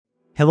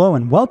Hello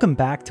and welcome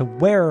back to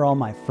Where Are All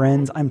My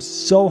Friends? I'm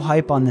so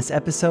hype on this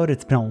episode.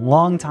 It's been a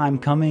long time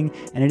coming,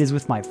 and it is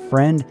with my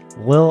friend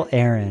Lil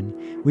Aaron.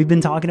 We've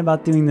been talking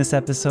about doing this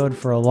episode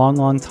for a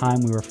long time.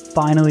 We were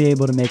finally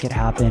able to make it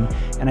happen,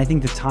 and I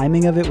think the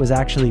timing of it was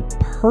actually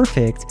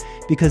perfect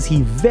because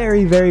he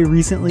very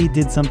recently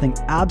did something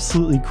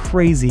absolutely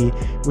crazy,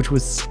 which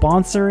was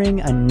sponsoring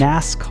a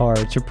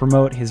NASCAR to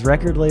promote his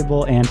record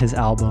label and his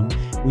album.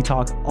 We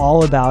talk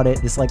all about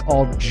it. This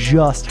all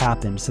just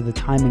happened, so the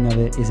timing of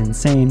it is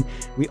insane.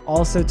 We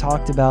also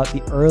talked about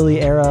the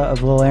early era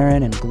of Lil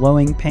Aaron and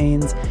Glowing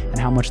Pains and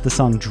how much the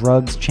song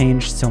Drugs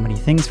changed so many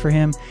things for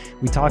him.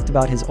 We talked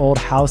about his old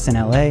house in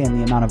LA and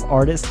the amount of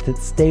artists that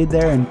stayed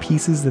there and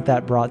pieces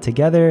that brought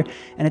together.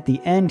 And at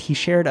the end, he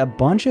shared a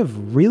bunch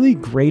of really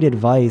great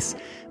advice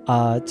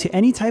to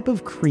any type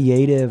of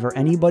creative or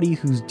anybody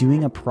who's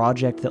doing a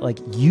project that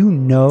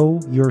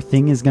your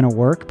thing is going to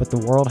work, but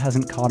the world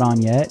hasn't caught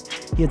on yet.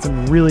 He had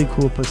some really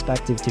cool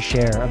perspective to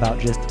share about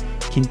just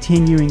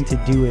continuing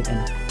to do it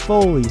and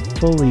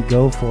fully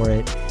go for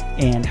it,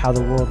 and how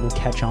the world will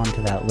catch on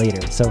to that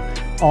later. So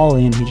all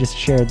in, he just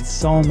shared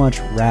so much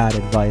rad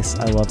advice.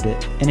 I loved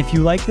it. And if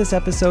you like this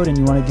episode and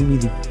you want to do me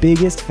the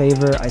biggest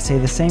favor, I say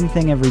the same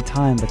thing every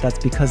time, but that's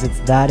because it's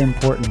that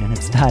important and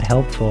it's that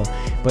helpful.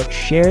 But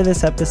share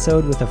this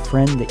episode with a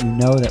friend that you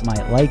know that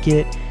might like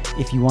it.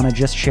 If you want to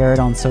just share it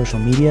on social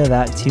media,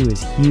 that too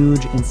is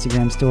huge.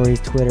 Instagram stories,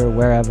 Twitter,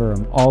 wherever.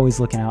 I'm always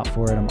looking out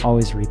for it. I'm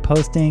always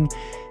reposting.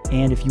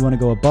 And if you want to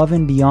go above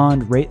and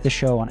beyond, rate the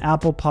show on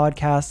Apple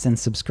Podcasts and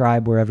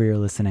subscribe wherever you're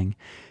listening.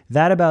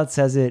 That about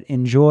says it.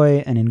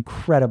 Enjoy an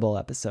incredible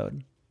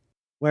episode.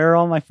 Where are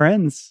all my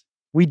friends?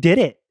 We did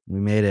it. We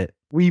made it.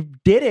 We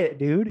did it,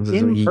 dude.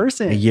 In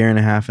person. A year and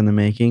a half in the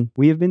making.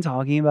 We have been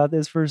talking about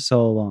this for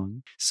so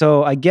long.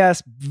 So I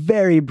guess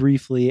very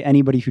briefly,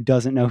 anybody who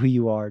doesn't know who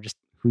you are, just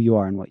who you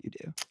are and what you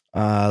do.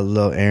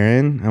 Lil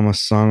Aaron. I'm a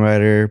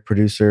songwriter,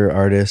 producer,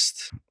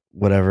 artist,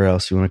 whatever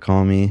else you want to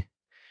call me.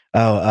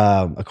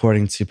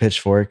 According to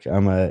Pitchfork,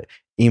 I'm a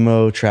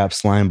emo trap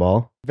slime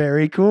ball.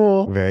 Very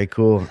cool. Very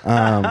cool.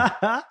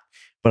 But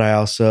I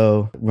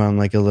also run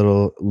a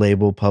little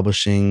label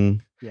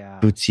publishing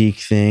boutique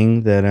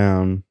thing that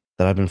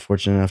I've been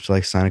fortunate enough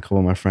to sign a couple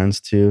of my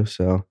friends to.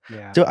 So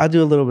I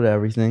do a little bit of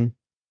everything.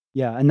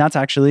 Yeah, and that's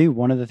actually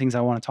one of the things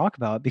I want to talk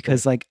about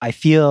because I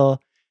feel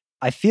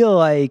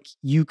like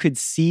you could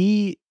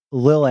see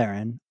Lil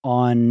Aaron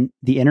on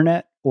the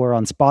internet or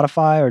on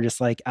Spotify or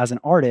just as an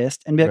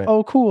artist and be like,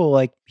 oh,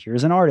 cool.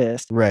 Here's an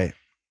artist. Right.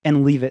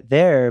 And leave it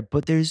there.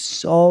 But there's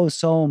so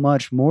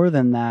much more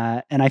than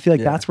that. And I feel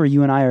like that's where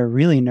you and I are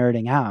really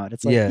nerding out.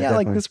 It's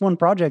this one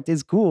project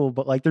is cool,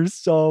 but there's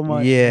so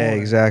much more.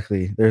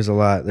 Exactly. There's a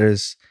lot.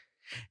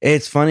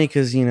 It's funny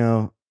because,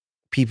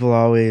 people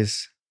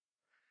always,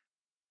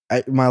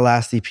 my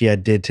last EP, I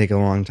did take a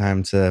long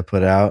time to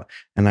put out,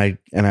 and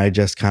I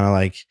just kind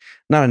of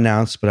not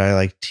announced, but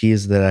I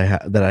teased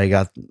that I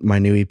got my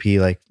new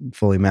EP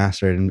fully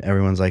mastered, and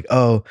everyone's like,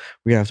 oh,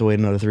 we're gonna have to wait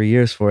another 3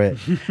 years for it.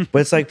 But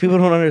it's people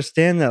don't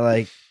understand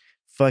that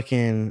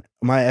fucking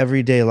my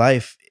everyday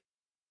life,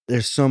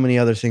 there's so many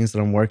other things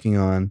that I'm working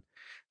on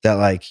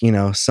that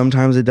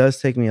sometimes it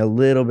does take me a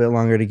little bit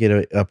longer to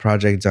get a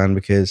project done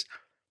because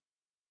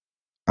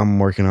I'm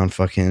working on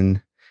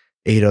fucking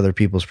 8 other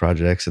people's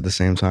projects at the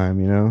same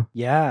time,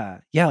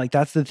 Yeah.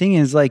 That's the thing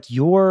is I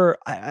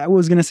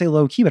was going to say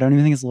low key, but I don't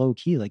even think it's low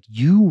key.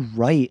 You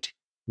write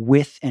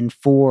with and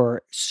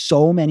for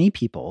so many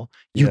people.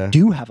 You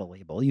do have a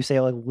label. You say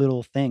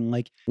little thing,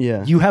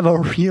 you have a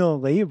real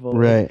label.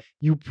 Right.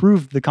 You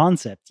proved the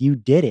concept. You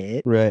did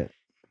it. Right.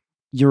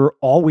 You're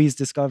always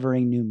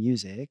discovering new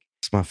music.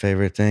 It's my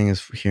favorite thing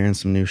is hearing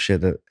some new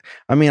shit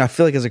I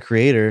feel as a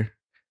creator,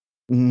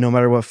 no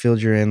matter what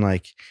field you're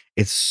in,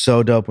 it's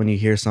so dope when you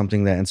hear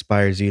something that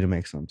inspires you to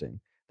make something.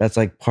 That's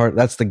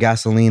that's the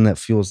gasoline that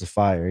fuels the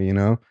fire,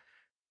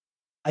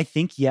 I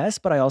think yes,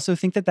 but I also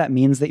think that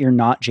means that you're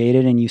not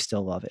jaded and you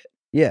still love it.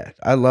 Yeah,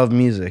 I love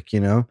music,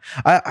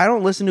 I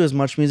don't listen to as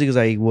much music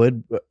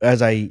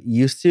as I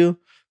used to,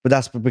 but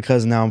that's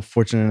because now I'm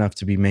fortunate enough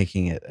to be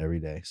making it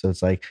every day. So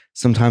it's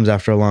sometimes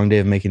after a long day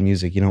of making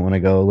music, you don't want to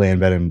go lay in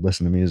bed and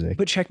listen to music.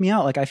 But check me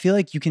out. I feel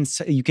like you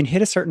can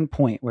hit a certain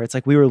point where it's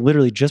we were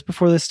literally just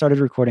before this started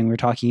recording, we were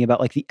talking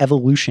about the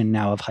evolution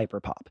now of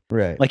hyperpop.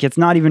 Right. It's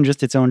not even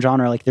just its own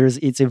genre.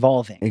 It's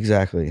evolving.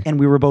 Exactly. And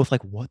we were both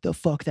what the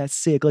fuck? That's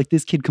sick.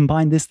 this kid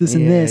combined this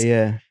and this.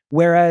 Yeah.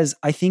 Whereas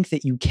I think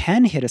that you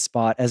can hit a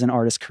spot as an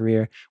artist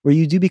career where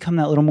you do become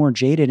that little more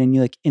jaded and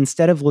you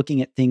instead of looking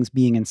at things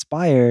being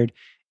inspired,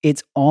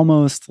 it's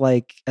almost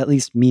at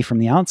least me from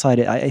the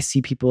outside, I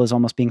see people as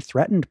almost being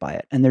threatened by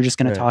it and they're just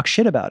going to talk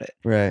shit about it.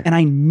 Right. And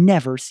I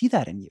never see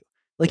that in you.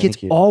 It's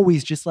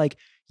always just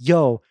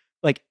yo,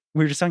 we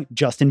were just talking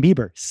Justin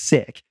Bieber,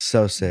 sick.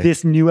 So sick.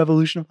 This new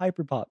evolution of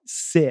hyperpop,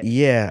 sick.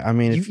 Yeah.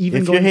 if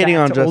you're hating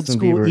on Justin old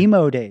school Bieber,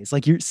 emo days,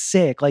 you're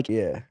sick.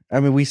 Yeah.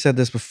 We said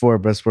this before,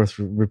 but it's worth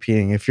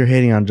repeating. If you're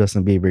hating on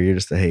Justin Bieber, you're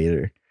just a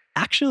hater.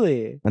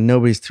 Actually, And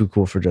nobody's too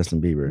cool for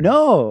Justin Bieber.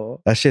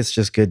 no. That shit's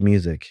just good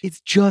music. It's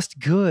just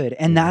good.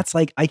 And that's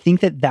like, I think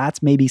that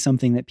that's maybe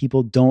something that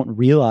people don't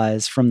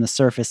realize from the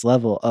surface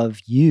level of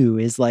you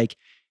is like,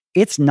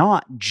 it's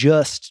not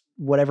just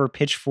whatever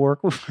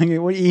pitchfork,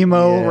 what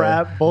emo Yeah.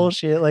 rap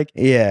bullshit. Like,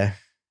 Yeah.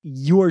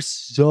 you're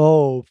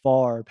so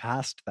far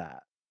past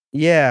that.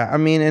 Yeah. I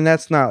mean, and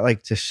that's not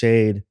like to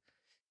shade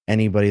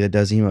anybody that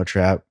does emo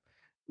trap.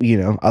 You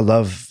know, I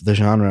love the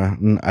genre.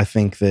 And I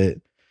think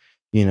that,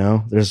 you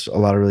know, there's a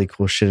lot of really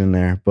cool shit in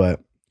there. But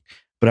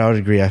I would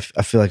agree. I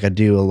feel like I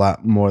do a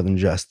lot more than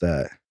just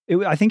that.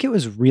 I think it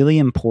was really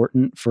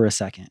important for a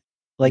second.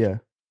 Like, yeah.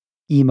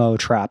 emo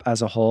trap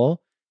as a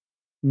whole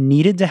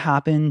needed to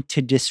happen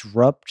to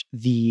disrupt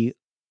the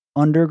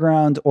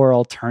underground or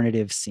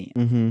alternative scene.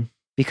 Mm-hmm.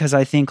 Because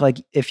I think like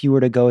if you were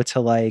to go to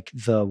like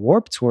the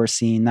Warped Tour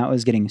scene, that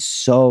was getting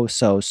so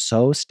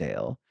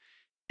stale.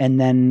 And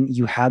then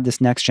you had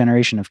this next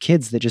generation of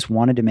kids that just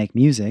wanted to make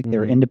music. They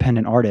were Mhm.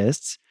 independent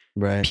artists.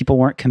 Right. People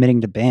weren't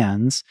committing to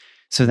bands.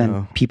 So then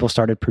No. people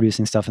started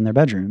producing stuff in their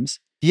bedrooms.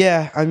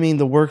 Yeah, I mean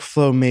the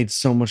workflow made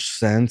so much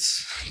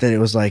sense that it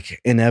was like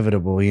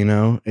inevitable, you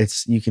know?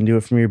 It's you can do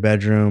it from your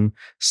bedroom.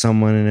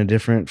 Someone in a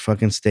different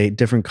fucking state,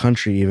 different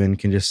country even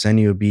can just send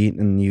you a beat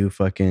and you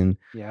fucking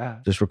Yeah.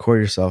 just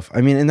record yourself. I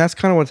mean, and that's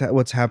kind of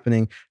what's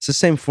happening. It's the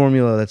same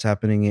formula that's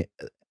happening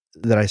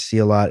that I see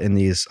a lot in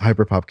these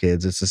hyperpop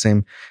kids. It's the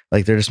same,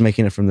 like they're just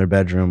making it from their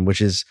bedroom, which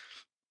is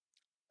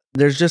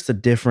there's just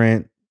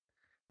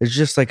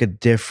like a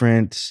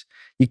different,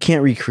 you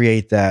can't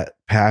recreate that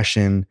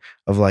passion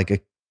of like a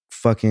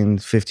fucking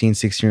 15,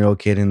 16-year-old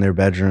kid in their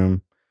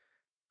bedroom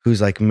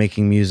who's like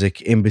making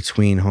music in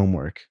between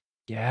homework.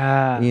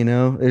 Yeah. You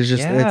know, it's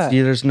just Yeah.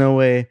 there's no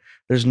way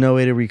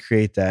to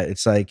recreate that.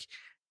 It's like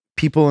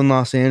people in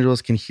Los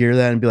Angeles can hear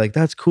that and be like,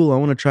 that's cool, I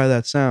want to try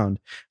that sound.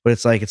 But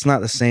it's like it's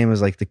not the same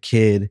as like the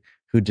kid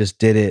who just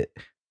did it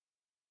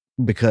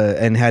because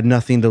and had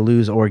nothing to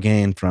lose or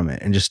gain from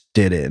it and just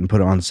did it and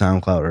put it on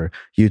SoundCloud or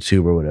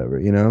YouTube or whatever,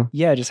 you know?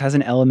 Yeah, it just has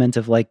an element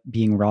of like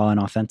being raw and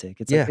authentic.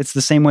 It's like, Yeah. it's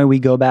the same way we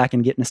go back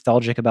and get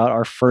nostalgic about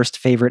our first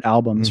favorite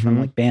albums from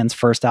Mhm. like bands'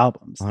 first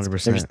albums.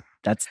 100%.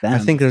 That's them. I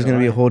think there's They're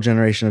going to be a like- whole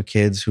generation of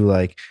kids who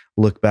like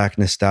look back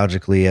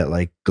nostalgically at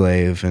like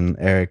Glaive and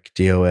Eric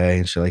DOA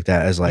and shit like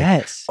that as like,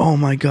 yes. oh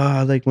my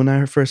God, like when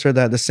I first heard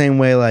that, the same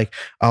way like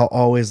I'll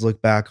always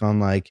look back on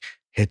like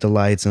Hit the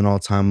Lights and All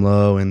Time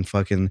Low and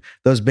fucking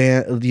those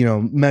band, you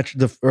know,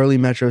 the early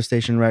Metro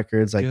Station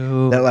records, like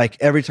Dude. that, like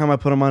every time I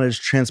put them on, it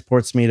just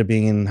transports me to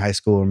being in high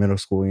school or middle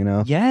school, you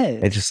know? Yes.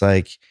 It's just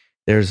like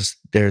there's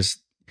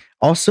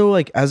also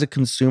like as a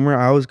consumer,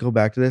 I always go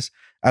back to this,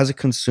 as a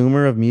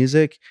consumer of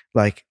music,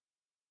 like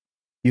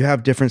you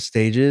have different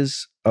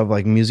stages of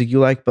like music you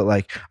like, but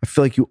like I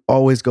feel like you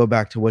always go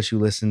back to what you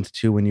listened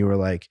to when you were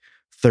like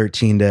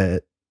 13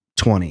 to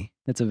 20.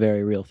 It's a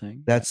very real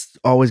thing. That's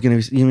always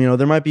going to be, you know,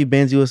 there might be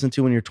bands you listen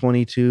to when you're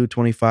 22,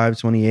 25,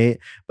 28,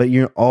 but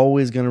you're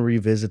always going to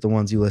revisit the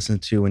ones you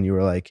listened to when you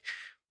were like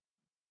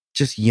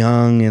just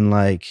young and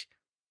like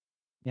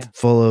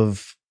full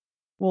of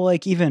Well,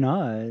 like even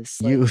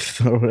us, like,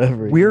 youth or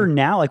whatever. we're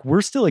now like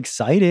we're still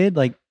excited.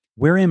 Like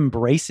we're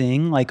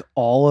embracing like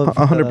all of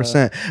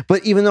 100%.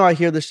 But even though I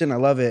hear this shit and I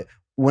love it,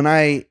 when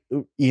I,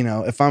 you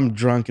know, if I'm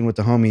drunk and with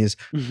the homies,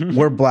 the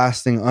we're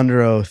blasting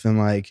Under Oath and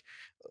like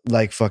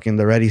fucking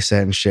the Ready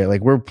Set and shit.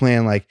 Like we're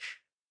playing like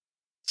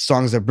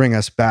songs that bring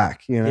us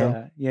back, you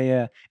know?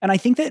 Yeah. And I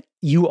think that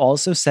you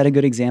also set a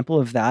good example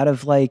of that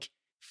of like,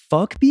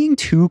 fuck being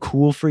too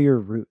cool for your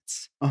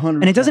roots. 100%.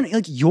 And it doesn't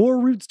like your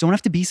roots don't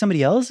have to be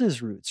somebody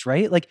else's roots,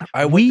 right? Like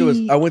I went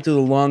through the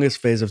longest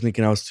phase of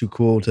thinking I was too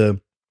cool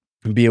to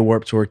be a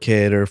Warped Tour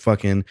kid or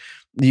fucking,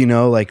 you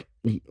know, like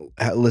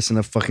listen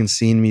to fucking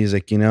scene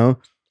music, you know?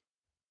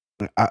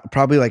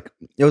 Probably like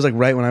it was like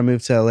right when I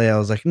moved to LA, I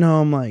was like,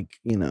 no, I'm like,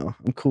 you know,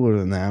 I'm cooler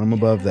than that. I'm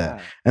above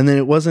that. And then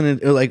it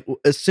wasn't like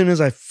as soon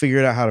as I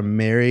figured out how to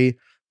marry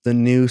the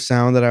new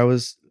sound that I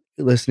was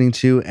listening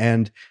to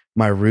and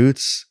my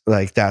roots,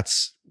 like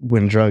that's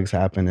when drugs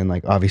happen. And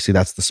like obviously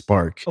that's the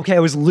spark. Okay, I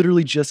was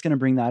literally just gonna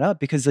bring that up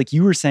because like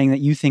you were saying that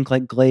you think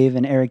like Glaive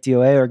and Eric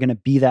DOA are gonna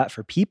be that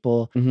for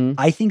people. Mm-hmm.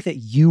 I think that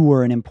you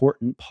were an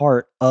important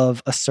part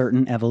of a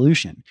certain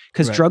evolution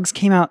because Right. drugs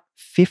came out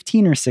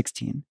 15 or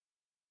 16.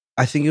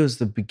 I think it was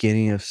the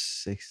beginning of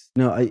 6.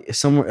 No, I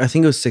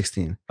think it was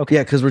 16. Okay.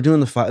 Yeah, because we're doing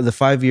the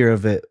 5 year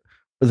of it.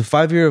 Or the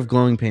 5 year of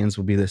Glowing Pains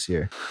will be this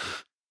year.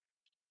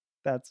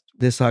 That's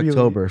This really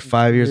October,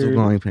 5 years of weird.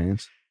 Glowing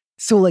Pains.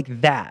 So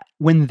like that,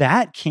 when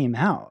that came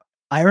out,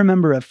 I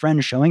remember a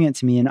friend showing it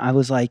to me and I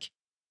was like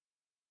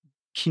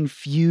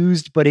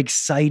confused but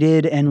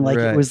excited. And like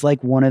Right. it was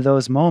like one of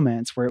those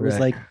moments where it was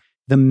Right. like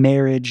the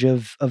marriage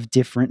of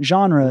different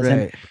genres.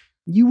 And Right.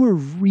 you were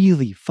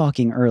really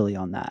fucking early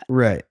on that.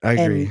 Right. I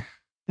agree.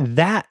 And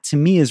that to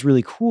me is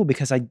really cool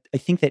because I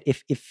think that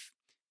if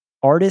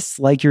artists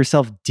like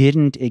yourself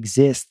didn't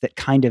exist that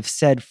kind of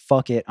said,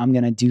 fuck it, I'm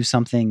going to do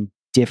something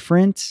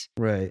different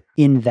Right.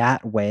 in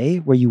that way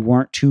where you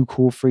weren't too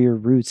cool for your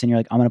roots and you're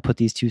like, I'm going to put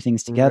these two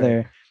things together.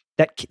 Right.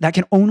 that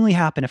can only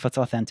happen if it's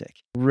authentic.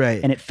 Right.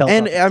 And it felt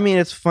And authentic. I mean,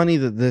 it's funny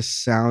that this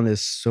sound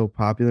is so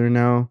popular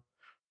now.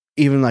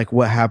 Even like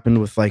what happened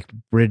with like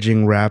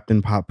bridging rap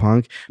and pop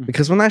punk. Mhm.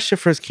 Because when that shit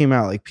first came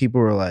out, like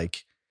people were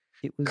like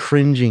It was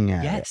cringing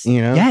at yes, it,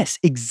 you know? yes,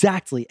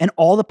 exactly. And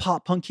all the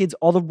pop punk kids,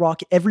 all the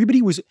rock,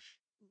 everybody was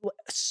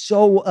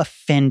so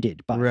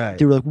offended by it. Right.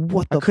 They were like,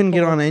 "What the?" I couldn't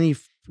get fuck? on any.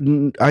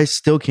 I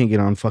still can't get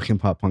on fucking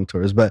pop punk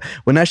tours. But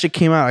when that shit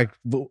came out,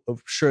 I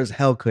sure as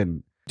hell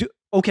couldn't.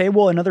 Okay,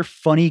 well, another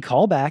funny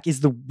callback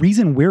is the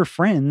reason we're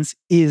friends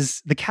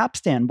is the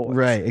Capstan boys.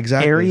 Right,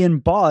 exactly. Harry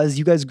and Boz,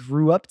 you guys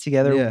grew up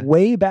together Yeah.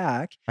 way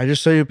back. I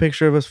just showed you a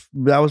picture of us.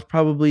 That was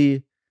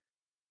probably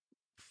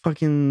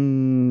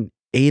fucking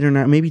 8 or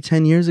 9, maybe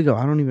 10 years ago.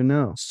 I don't even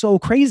know. So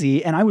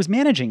crazy. And I was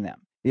managing them.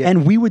 Yeah.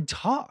 And we would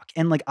talk.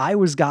 And like I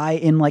was guy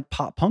in like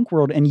pop punk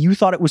world, and you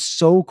thought it was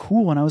so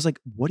cool. And I was like,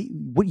 what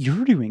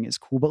you're doing is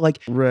cool. But like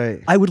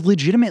Right. I would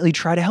legitimately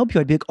try to help you.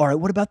 I'd be like, all right,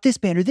 what about this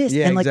band or this?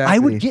 Yeah, and like I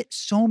would exactly. get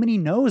so many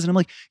no's. And I'm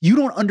like, you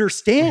don't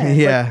understand. Like,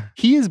 Yeah.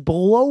 he is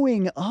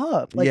blowing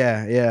up. Like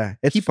yeah.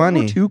 It's people were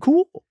funny. too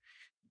cool.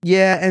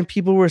 Yeah, and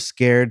people were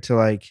scared to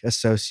like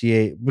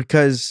associate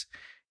because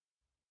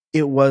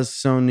it was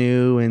so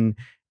new and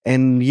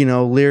you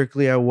know,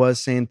 lyrically I was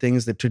saying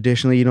things that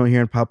traditionally you don't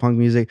hear in pop punk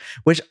music,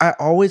 which I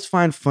always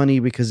find funny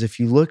because if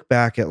you look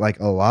back at like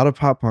a lot of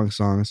pop punk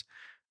songs,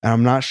 and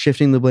I'm not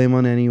shifting the blame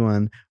on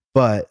anyone,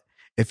 but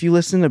if you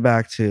listen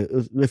back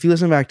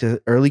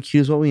to early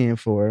Cues What We Aim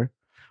For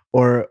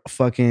or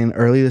fucking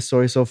early The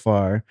Story So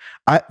Far,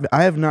 I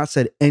have not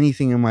said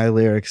anything in my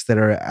lyrics that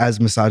are as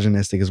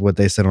misogynistic as what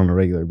they said on a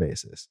regular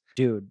basis.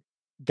 Dude,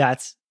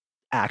 that's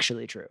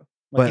actually true.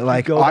 But if you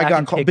like go I back got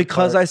and called pick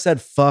because apart- I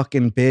said fuck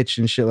and bitch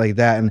and shit like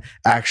that, and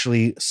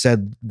actually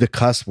said the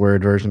cuss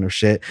word version of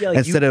shit Yeah, like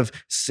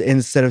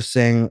instead of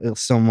saying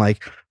some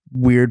like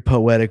weird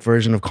poetic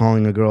version of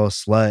calling a girl a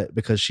slut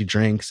because she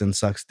drinks and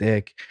sucks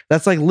dick.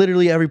 That's like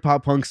literally every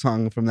pop punk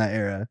song from that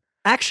era.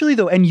 Actually,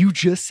 though, and you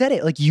just said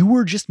it, like you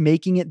were just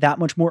making it that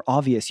much more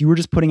obvious. You were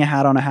just putting a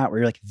hat on a hat where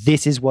you're like,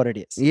 this is what it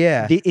is.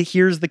 Yeah.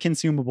 Here's the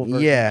consumable version.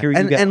 Yeah. Here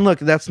you go. And look,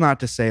 that's not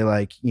to say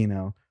like, you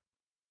know,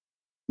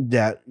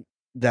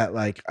 that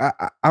like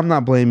I'm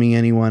not blaming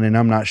anyone and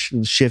I'm not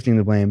shifting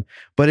the blame,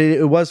 but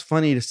it was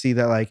funny to see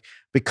that like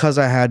because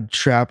I had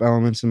trap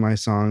elements in my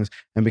songs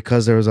and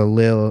because there was a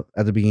Lil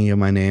at the beginning of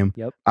my name,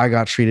 Yep. I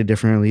got treated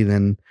differently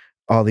than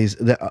all these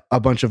a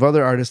bunch of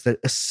other artists that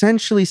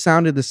essentially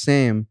sounded the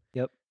same.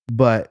 Yep.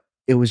 But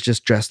it was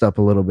just dressed up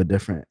a little bit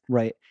different.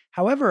 Right.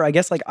 However, I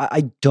guess like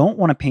I don't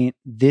want to paint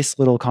this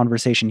little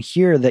conversation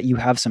here that you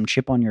have some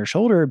chip on your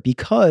shoulder,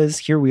 because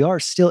here we are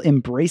still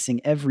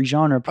embracing every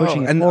genre,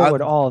 pushing it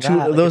forward, all of that.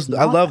 Like, those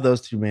I love that.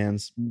 those two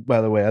bands,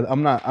 by the way.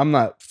 I'm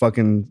not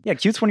fucking Yeah,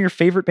 Cute's one of your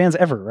favorite bands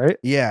ever, right?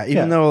 yeah. Even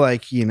Yeah. though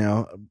like, you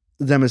know,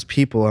 them as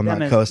people, I'm Them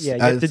not as- coast. Yeah,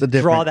 you have to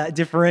draw that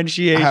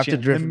differentiation. I have to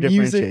the music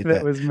differentiate that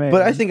that. was made.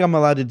 But I think I'm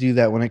allowed to do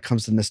that when it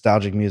comes to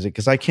nostalgic music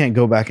because I can't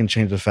go back and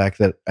change the fact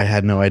that I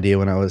had no idea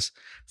when I was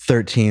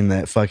 13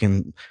 that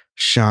fucking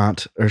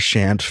Shant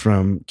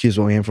from Cues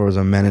What We Aim For was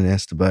a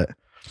meninist, but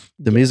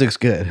the music's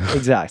good.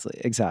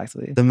 exactly.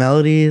 The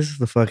melodies,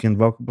 the fucking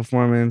vocal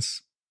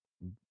performance,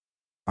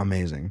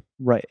 amazing.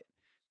 Right.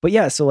 But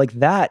yeah, so like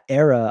that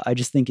era, I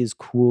just think is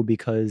cool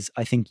because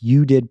I think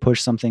you did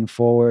push something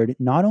forward,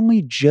 not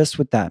only just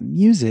with that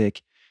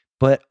music,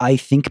 but I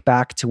think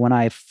back to when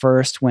I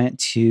first went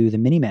to the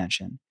Mini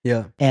Mansion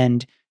Yeah.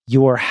 and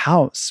your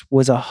house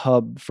was a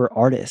hub for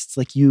artists.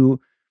 Like you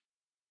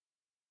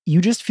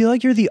just feel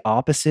like you're the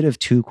opposite of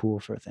too cool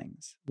for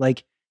things.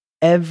 Like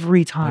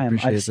every time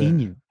appreciate I've seen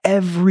that. you,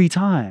 every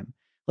time,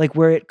 like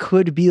where it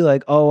could be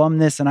like, oh, I'm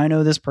this and I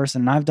know this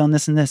person and I've done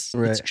this and this. It's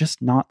Right.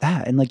 just not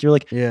that. And like, you're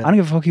like, Yeah. I don't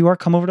give a fuck who you are.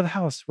 Come over to the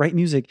house, write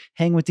music,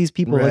 hang with these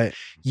people. Right. Like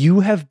you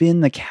have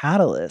been the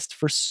catalyst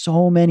for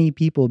so many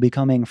people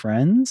becoming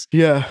friends.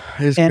 Yeah.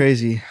 It's And-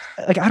 crazy.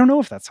 Like, I don't know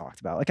if that's talked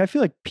about. Like, I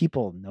feel like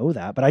people know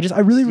that, but I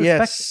really respect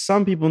Yes,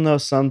 some people know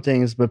some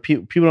things, but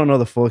people don't know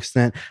the full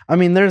extent. I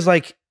mean, there's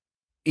like,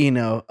 you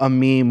know, a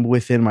meme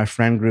within my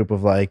friend group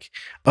of like,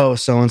 oh,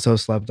 so-and-so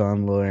slept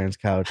on Lil Aaron's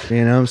couch.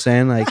 You know what I'm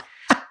saying? Like,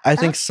 I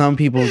think some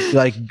people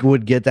like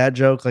would get that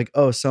joke, like,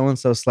 oh,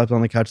 so-and-so slept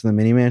on the couch in the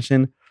Mini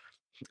Mansion.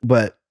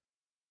 But,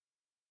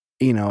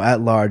 you know,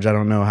 at large, I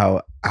don't know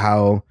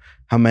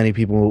how many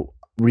people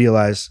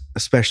realize,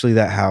 especially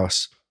that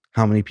house,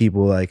 how many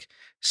people like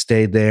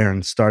stayed there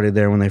and started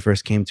there when they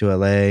first came to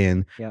LA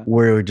and Yeah.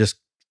 were just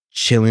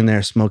chilling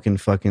there smoking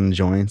fucking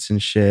joints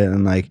and shit.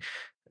 And like,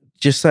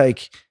 just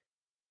like,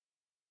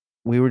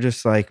 we were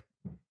just like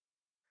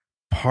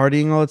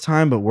partying all the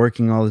time, but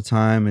working all the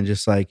time and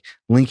just like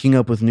linking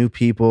up with new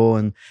people.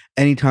 And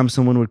anytime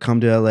someone would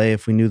come to LA,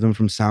 if we knew them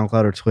from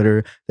SoundCloud or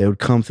Twitter, they would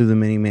come through the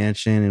Mini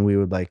Mansion and we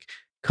would like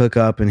cook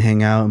up and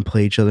hang out and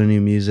play each other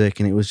new music.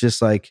 And it was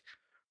just like,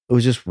 it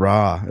was just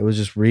raw. It was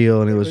just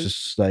real. And it was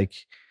just like,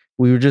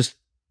 we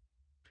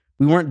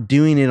weren't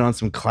doing it on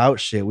some clout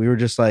shit. We were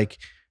just like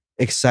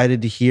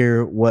excited to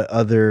hear what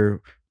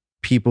other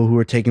people who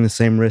were taking the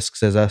same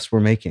risks as us were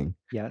making,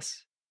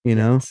 Yes. you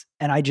know? Yes.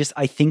 And I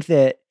think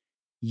that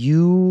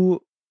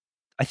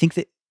I think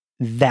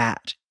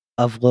that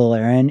of Lil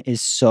Aaron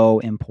is so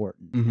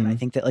important. And I Mhm.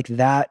 think that like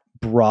that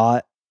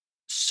brought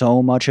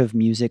so much of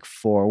music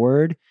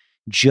forward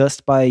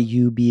just by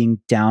you being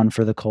down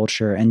for the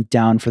culture and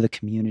down for the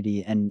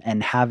community and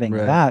having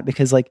Right. that.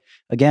 Because like,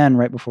 again,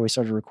 right before we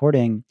started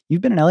recording,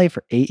 you've been in LA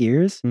for 8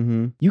 years.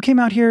 Mhm. You came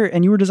out here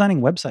and you were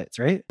designing websites,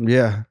 right?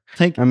 Yeah.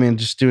 Like, I mean,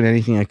 just doing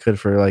anything I could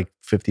for like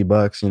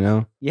 $50, you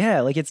know?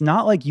 yeah, like it's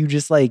not like you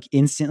just like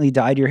instantly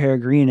dyed your hair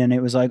green and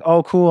it was like,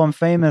 oh, cool, I'm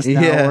famous now.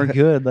 Yeah. We're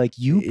good. Like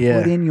you put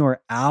Yeah. in your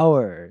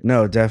hours.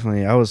 No,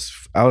 definitely. I was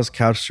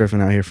couch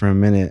surfing out here for a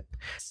minute.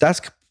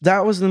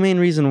 That was the main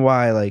reason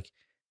why, like,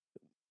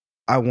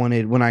 I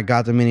wanted, when I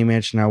got the mini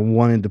mansion, I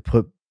wanted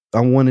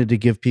to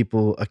give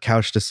people a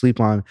couch to sleep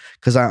on,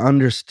 because I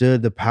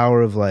understood the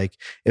power of, like,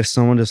 if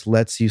someone just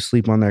lets you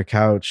sleep on their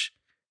couch,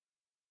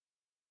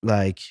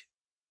 like,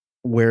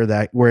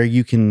 where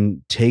you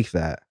can take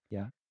that.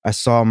 Yeah. I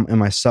saw in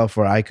myself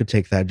where I could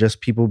take that,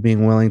 just people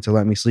being willing to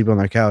let me sleep on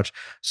their couch.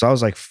 So I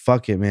was like,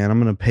 fuck it, man.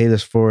 I'm going to pay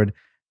this forward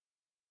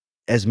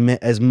as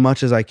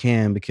much as I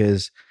can,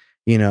 because,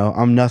 you know,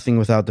 I'm nothing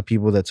without the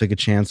people that took a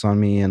chance on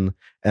me and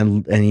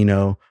you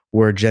know,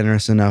 were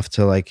generous enough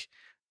to like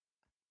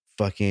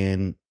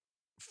fucking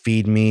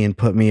feed me and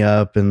put me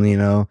up and, you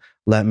know,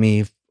 let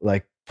me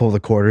like pull the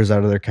quarters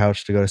out of their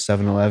couch to go to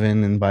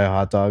 7-Eleven and buy a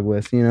hot dog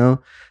with, you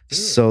know? Dude.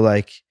 So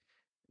like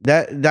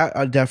that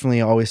definitely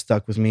always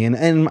stuck with me.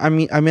 And I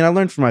mean I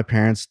learned from my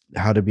parents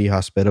how to be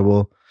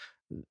hospitable.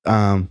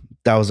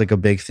 That was like a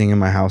big thing in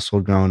my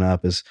household growing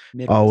up, is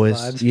Midwest always,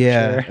 vibes, for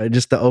yeah, sure.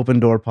 just the open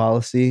door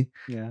policy.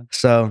 Yeah.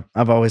 So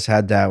I've always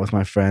had that with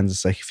my friends.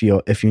 It's like,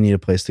 if you need a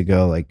place to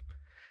go, like,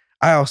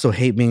 I also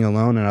hate being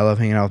alone and I love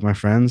hanging out with my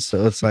friends.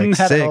 So it's like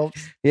That sick.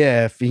 helps.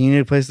 Yeah, if you need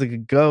a place to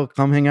go,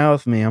 come hang out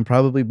with me. I'm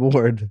probably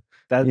bored.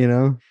 That, You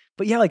know?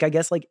 but yeah, like I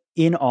guess like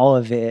in all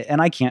of it, and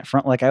I can't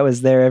front like I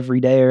was there every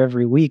day or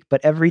every week,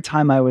 but every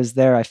time I was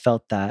there, I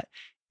felt that.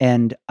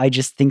 And I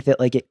just think that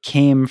like it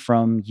came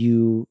from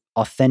you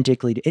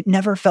authentically. It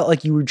never felt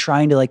like you were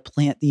trying to like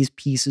plant these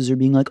pieces or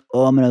being like,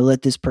 oh, I'm going to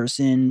let this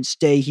person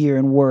stay here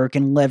and work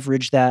and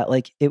leverage that.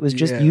 Like it was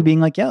just Yeah. you being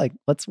like, yeah, like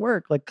let's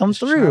work, like come Just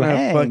through. trying to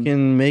Hang.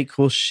 fucking make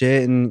cool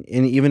shit, and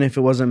even if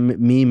it wasn't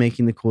me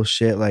making the cool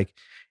shit, like,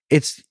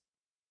 it's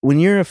when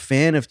you're a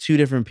fan of two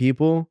different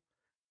people,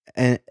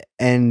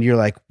 and you're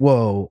like,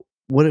 whoa,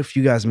 what if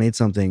you guys made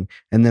something,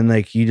 and then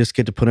like you just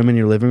get to put them in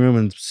your living room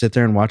and sit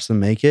there and watch them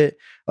make it,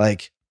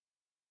 like,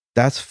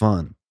 that's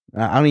fun.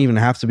 I don't even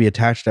have to be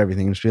attached to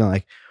everything. Just feeling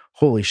like,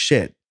 holy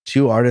shit,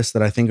 two artists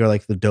that I think are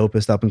like the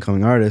dopest up and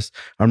coming artists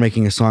are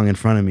making a song in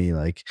front of me.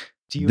 Like,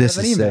 Do you this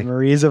have is any sick.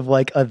 memories of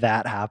like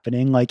that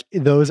happening? Like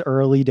those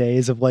early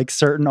days of like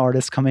certain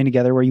artists coming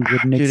together where you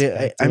wouldn't Dude,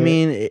 expect I it?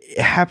 mean, it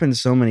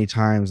happens so many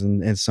times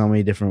in so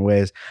many different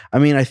ways. I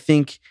mean, I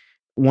think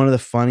one of the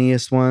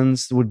funniest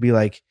ones would be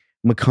like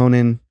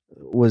McConan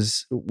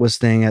was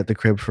staying at the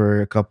crib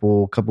for a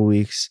couple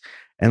weeks,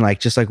 and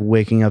like just like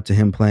waking up to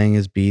him playing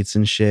his beats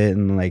and shit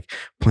and like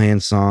playing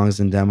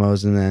songs and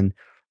demos. And then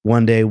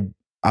one day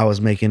I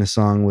was making a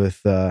song with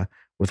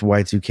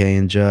Y2K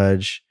and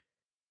Judge,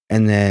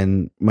 and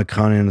then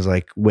McConan was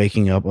like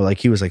waking up, or like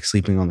he was like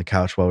sleeping on the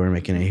couch while we were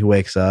making it. He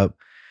wakes up,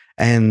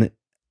 and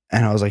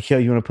I was like, yo,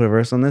 you want to put a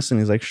verse on this? And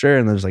he's like, sure.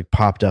 And then just like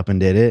popped up and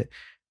did it.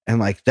 And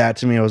like that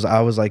to me, I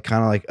was like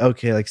kind of like,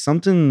 okay, like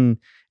something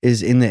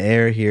is in the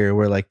air here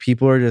where like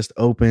people are just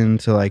open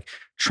to like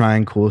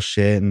trying cool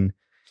shit,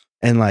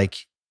 and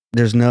like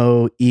there's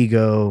no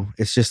ego.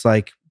 It's just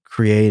like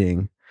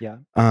creating. Yeah.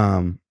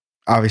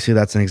 Obviously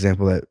that's an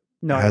example that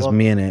No, I has love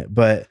me that. in it,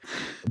 but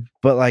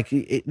like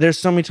there's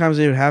so many times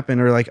it would happen,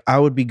 or like I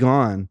would be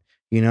gone,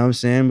 you know what I'm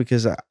saying?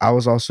 Because I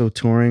was also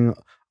touring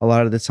a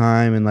lot of the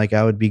time, and like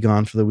I would be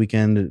gone for the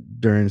weekend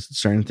during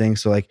certain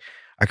things. So like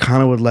I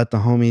kind of would let the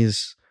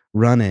homies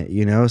run it,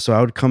 you know? So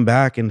I would come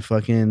back and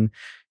fucking,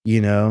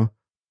 you know,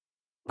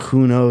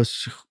 who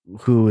knows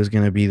who is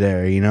going to be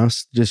there, you know?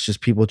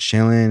 Just people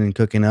chilling and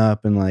cooking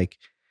up, and like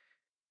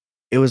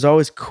it was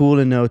always cool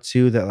to know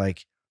too that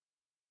like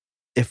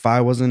if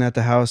I wasn't at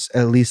the house,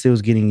 at least it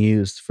was getting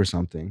used for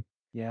something.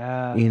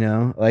 Yeah. You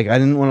know, like I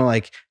didn't want to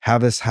like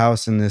have this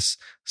house and this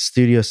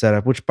studio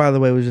setup, which by the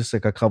way was just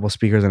like a couple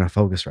speakers and a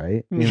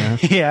Focusrite, you know.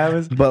 Yeah, it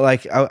was. But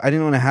like I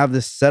didn't want to have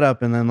this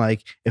setup, and then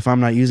like if I'm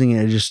not using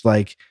it, it just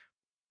like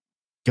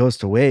goes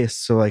to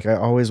waste. So like I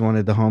always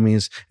wanted the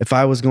homies. If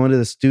I was going to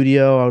the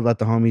studio, I would let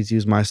the homies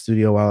use my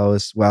studio while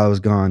I was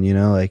gone. You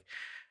know, like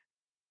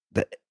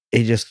that.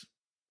 It just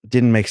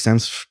didn't make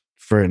sense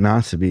for it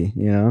not to be.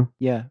 You know.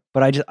 Yeah,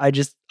 but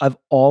I've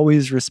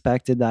always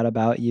respected that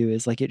about you,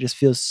 is like it just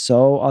feels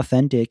so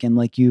authentic, and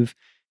like you've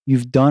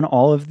done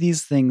all of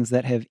these things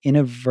that have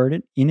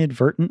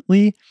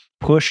inadvertently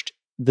pushed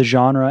the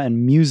genre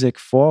and music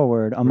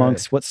forward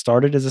amongst what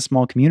started as a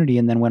small community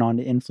and then went on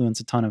to influence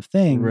a ton of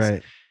things.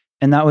 Right.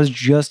 And that was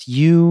just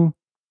you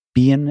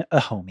being a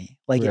homie.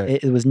 Like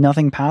it was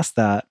nothing past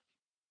that.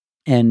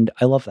 And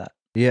I love that.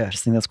 Yeah. I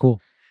just think that's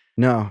cool.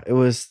 No, it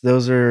was,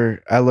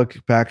 I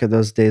look back at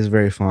those days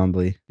very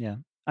fondly. Yeah.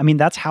 I mean,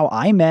 that's how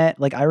I met.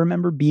 Like, I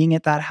remember being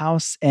at that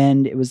house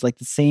and it was like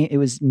the same. It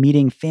was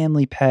meeting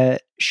Family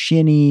Pet,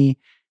 Shinny.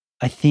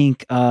 I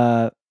think,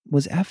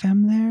 was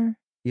FM there?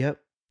 Yep.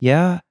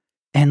 Yeah.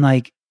 And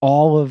like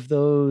all of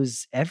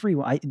those,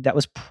 everyone, that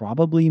was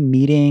probably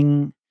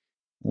meeting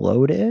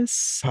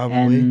Lotus. Probably.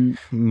 And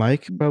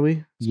Mike,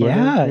 probably.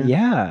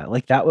 yeah.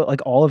 Like that was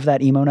like all of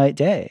that emo night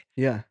day.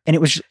 Yeah. And it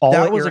was just all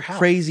That at was your a house.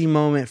 crazy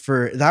moment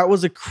that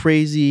was a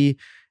crazy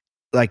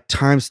like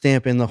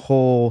timestamp in the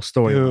whole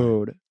story.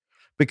 Dude.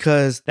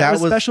 Because That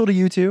was special to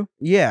you too?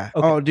 Yeah.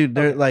 Okay. Oh, dude,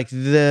 they're like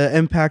the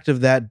impact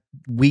of that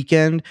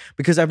weekend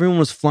because everyone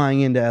was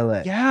flying into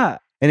LA. Yeah.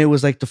 And it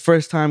was like the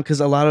first time because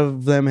a lot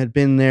of them had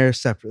been there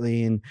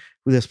separately and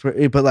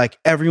but like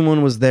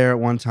everyone was there at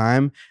one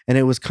time. And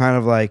it was kind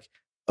of like,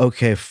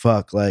 okay,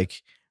 fuck,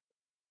 like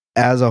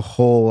as a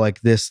whole, like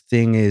this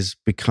thing is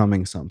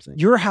becoming something.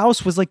 Your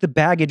house was like the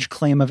baggage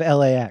claim of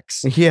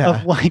LAX. Yeah.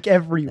 Of like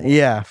everyone.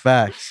 Yeah,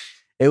 facts.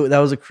 That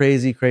was a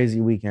crazy, crazy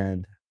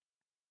weekend.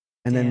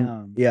 And Damn.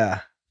 then,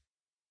 yeah.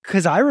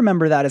 Because I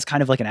remember that as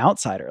kind of like an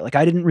outsider. Like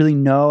I didn't really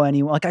know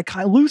anyone. Like I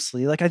kind of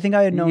loosely, like I think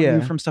I had known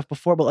you from stuff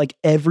before, but like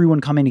everyone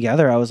coming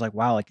together, I was like,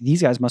 wow, like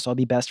these guys must all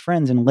be best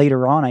friends. And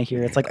later on, I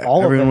hear it's like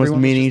everyone was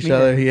meeting each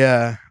other.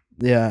 Yeah,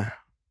 yeah.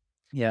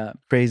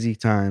 Crazy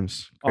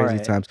times.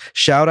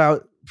 Shout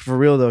out for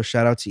real though.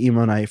 Shout out to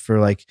Emo Night for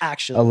like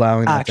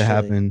allowing that to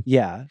happen.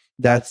 Yeah,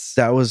 that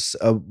was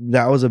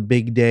a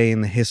big day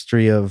in the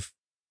history of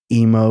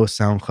emo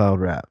SoundCloud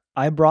rap.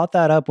 I brought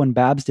that up when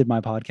Babs did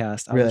my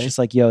podcast. I was just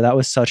like, yo, that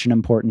was such an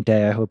important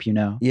day. I hope you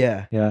know.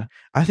 Yeah. Yeah.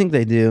 I think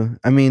they do.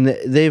 I mean,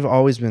 they've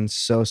always been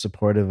so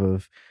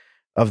supportive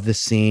of the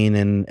scene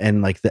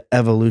and like the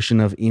evolution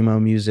of emo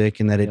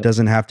music and that it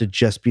doesn't have to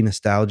just be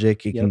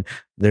nostalgic.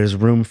 There's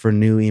room for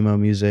new emo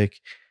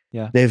music.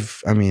 Yeah.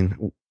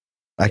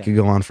 I could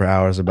go on for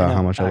hours about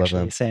how much I love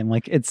them. Same.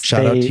 Like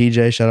shout out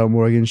TJ, shout out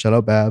Morgan, shout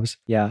out Babs.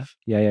 Yeah.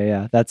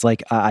 That's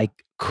like, I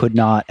could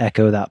not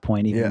echo that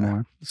point even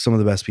more. Some of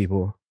the best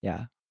people.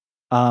 Yeah.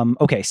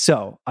 Okay,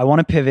 so I want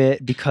to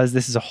pivot because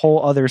this is a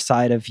whole other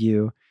side of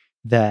you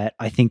that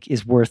I think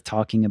is worth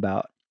talking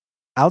about.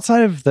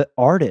 Outside of the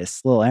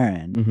artist, Lil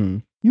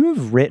Aaron, you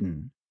have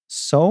written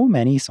so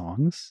many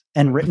songs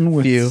and written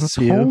with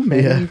so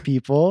many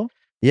people.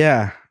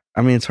 Yeah.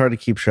 I mean, it's hard to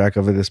keep track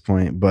of at this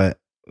point, but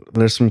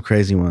there's some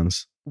crazy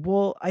ones.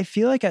 Well, I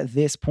feel like at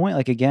this point,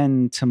 like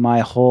again, to my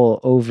whole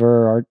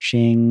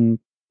overarching.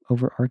 I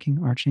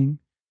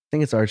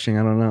think it's arching.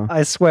 I don't know.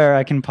 I swear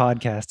I can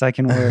podcast. I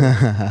can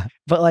work.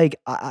 But like,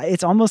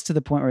 it's almost to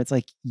the point where it's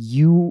like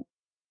you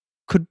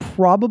could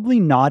probably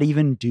not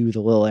even do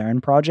the Lil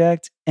Aaron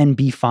project and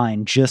be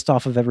fine just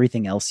off of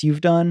everything else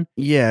you've done.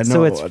 Yeah.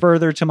 So it's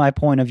further to my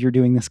point of you're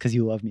doing this because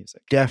you love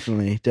music.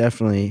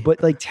 Definitely.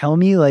 But like, tell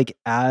me like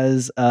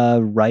as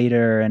a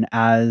writer and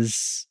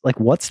as like,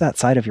 what's that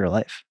side of your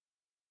life?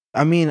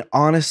 I mean,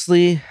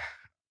 honestly,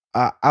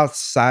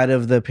 outside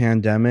of the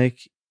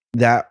pandemic,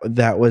 that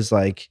was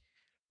like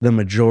the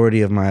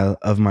majority of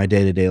my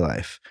day-to-day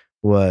life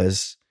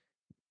was,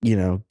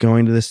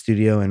 going to the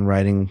studio and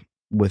writing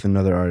with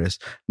another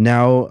artist.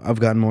 Now I've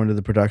gotten more into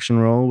the production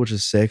role, which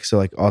is sick. So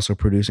like also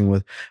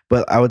producing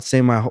but I would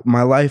say my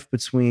life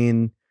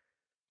between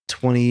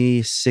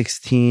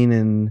 2016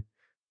 and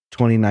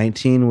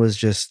 2019 was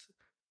just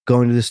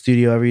going to the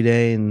studio every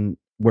day and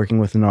working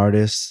with an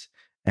artist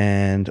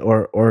and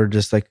or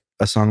just like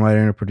a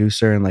songwriter and a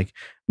producer and like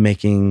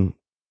making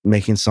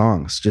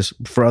songs just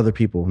for other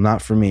people,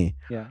 not for me.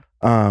 Yeah.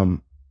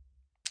 And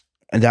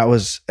that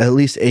was at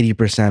least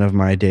 80% of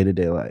my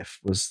day-to-day life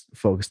was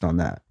focused on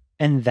that.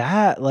 And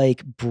that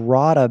like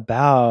brought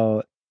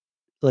about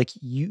like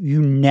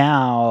you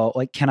now,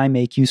 like, can I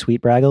make you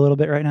sweet brag a little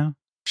bit right now?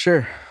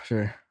 Sure.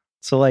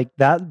 So like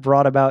that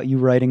brought about you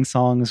writing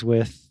songs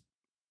with,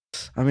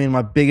 I mean,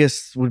 my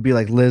biggest would be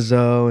like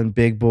Lizzo and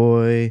Big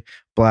Boy,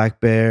 Black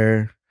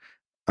Bear,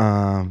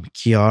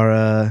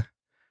 Kiara,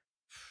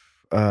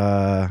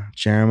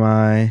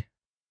 Jeremiah.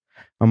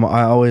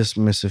 I always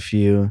miss a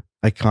few.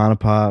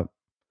 Iconopop,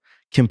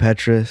 Kim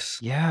Petras.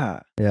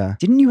 Yeah. Yeah.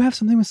 Didn't you have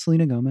something with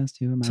Selena Gomez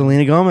too?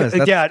 Selena Gomez.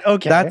 Yeah.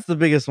 Okay. That's the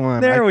biggest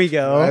one. There we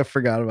go. I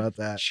forgot about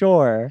that.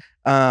 Sure.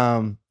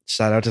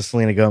 Shout out to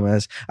Selena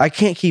Gomez. I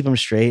can't keep them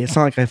straight. It's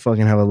not like I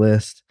fucking have a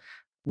list.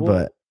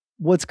 But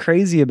what's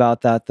crazy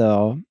about that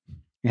though,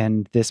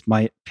 and this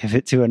might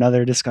pivot to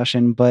another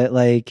discussion, but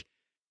like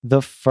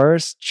the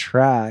first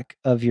track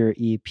of your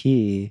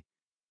EP,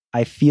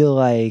 I feel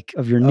like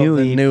of your new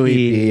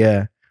EP,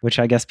 yeah, which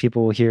I guess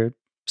people will hear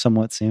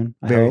somewhat soon.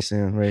 Very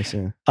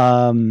soon.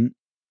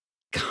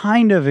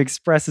 Kind of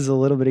expresses a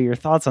little bit of your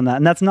thoughts on that,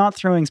 and that's not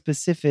throwing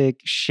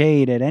specific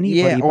shade at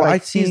anybody. Yeah, well, I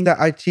teased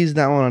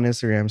that one on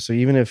Instagram. So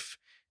even if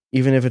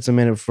it's a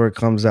minute before it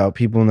comes out,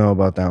 people know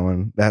about that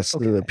one. That's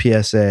the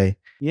PSA.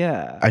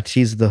 Yeah, I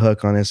teased the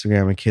hook on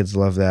Instagram, and kids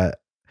love that.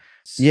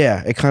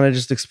 Yeah, it kind of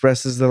just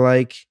expresses the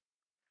like,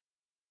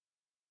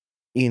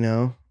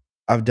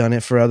 I've done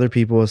it for other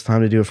people. It's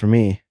time to do it for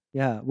me.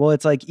 Yeah. Well,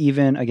 it's like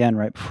even again,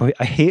 right before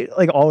I hate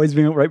like always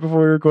being right before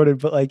we recorded,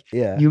 but like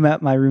Yeah. you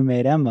met my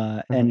roommate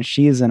Emma Uh-huh. and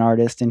she is an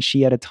artist and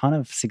she had a ton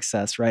of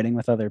success writing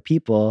with other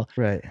people.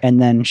 Right. And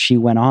then she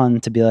went on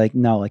to be like,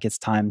 no, like it's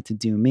time to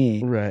do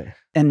me. Right.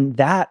 And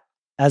that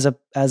as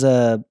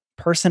a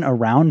person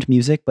around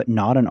music but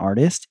not an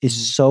artist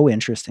is so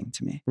interesting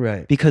to me.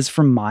 Right. Because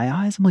from my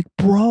eyes, I'm like,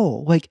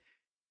 bro, like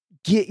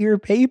get your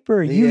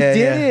paper. You Yeah, did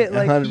yeah, it.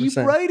 Like keep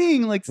 100%.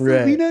 writing like Right.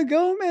 Selena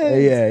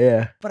Gomez.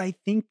 Yeah. But I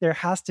think there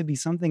has to be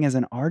something as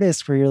an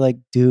artist where you're like,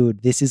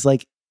 dude, this is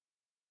like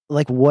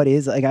what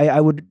is like I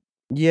would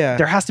Yeah.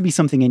 there has to be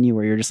something in you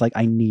where you're just like,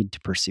 I need to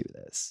pursue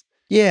this.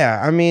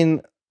 Yeah. I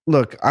mean,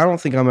 look, I don't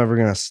think I'm ever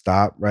gonna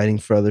stop writing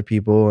for other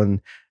people,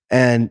 and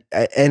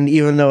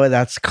even though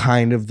that's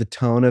kind of the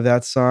tone of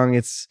that song,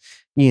 it's,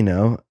 you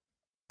know,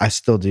 I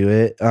still do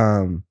it.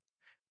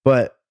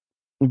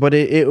 But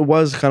it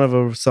was kind of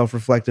a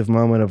self-reflective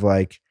moment of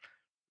like,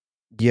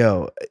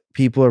 yo,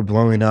 people are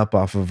blowing up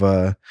off of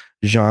a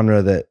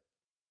genre that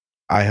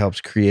I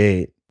helped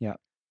create. Yeah.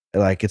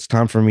 Like it's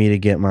time for me to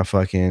get my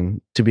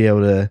fucking to be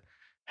able to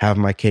have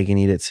my cake and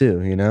eat it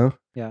too, you know?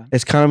 Yeah.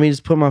 It's kind of me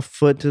just put my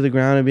foot to the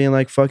ground and being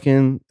like,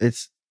 fucking,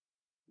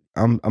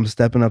 I'm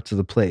stepping up to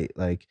the plate.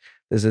 Like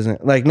this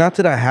isn't like, not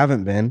that I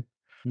haven't been,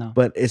 No.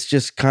 but it's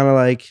just kind of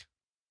like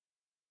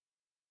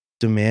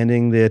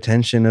demanding the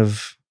attention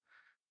of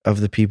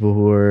the people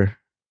who are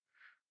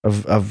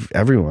of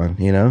everyone,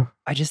 you know?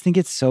 I just think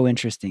it's so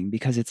interesting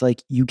because it's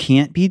like you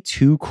can't be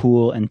too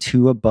cool and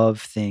too above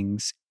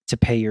things to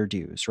pay your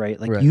dues, right?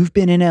 Like Right. you've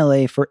been in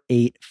LA for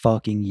 8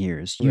 fucking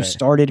years. You Right.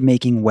 started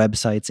making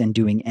websites and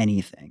doing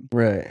anything.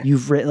 Right.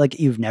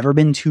 You've never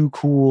been too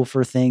cool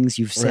for things.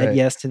 You've said Right.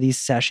 yes to these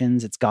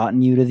sessions. It's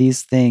gotten you to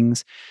these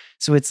things.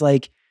 So it's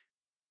like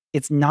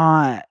it's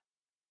not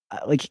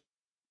like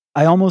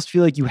I almost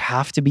feel like you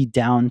have to be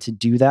down to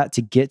do that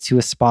to get to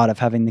a spot of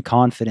having the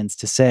confidence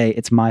to say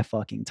it's my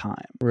fucking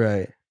time.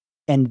 Right.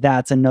 And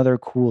that's another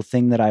cool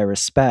thing that I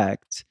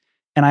respect.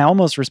 And I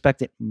almost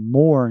respect it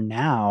more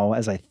now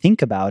as I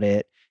think about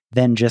it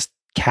than just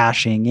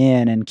cashing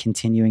in and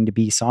continuing to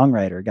be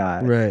songwriter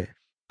guy. Right.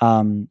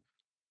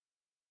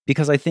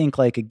 Because I think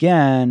like,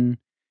 again,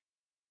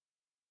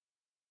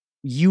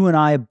 you and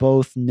I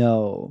both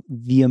know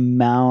the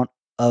amount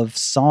of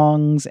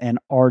songs and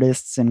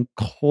artists and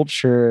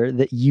culture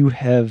that you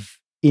have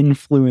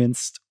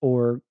influenced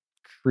or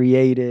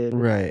created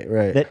Right.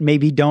 that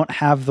maybe don't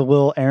have the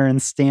Lil Aaron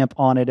stamp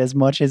on it as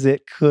much as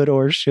it could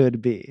or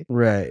should be.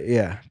 Right.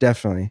 Yeah,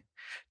 definitely.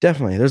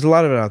 Definitely. There's a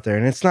lot of it out there.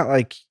 And it's not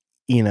like,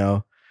 you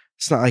know,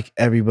 it's not like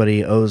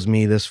everybody owes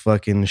me this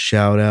fucking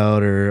shout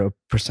out or a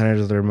percentage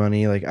of their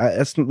money. Like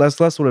that's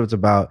less what it's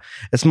about.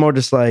 It's more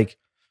just like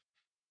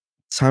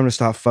it's time to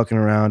stop fucking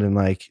around and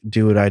like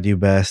do what I do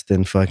best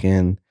and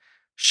fucking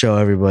show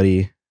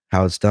everybody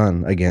how it's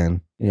done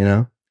again, you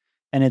know?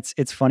 And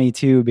it's funny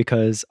too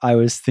because I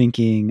was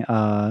thinking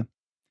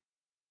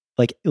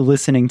like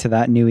listening to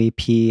that new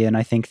EP and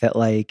I think that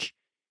like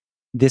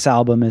this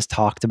album is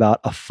talked about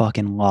a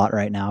fucking lot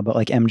right now, but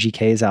like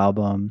MGK's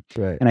album.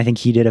 Right. And I think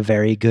he did a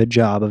very good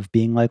job of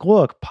being like,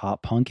 look,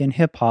 pop punk and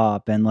hip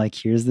hop and like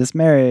here's this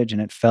marriage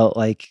and it felt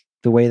like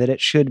the way that it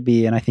should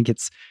be. And I think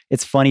it's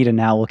funny to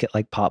now look at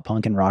like pop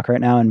punk and rock right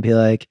now and be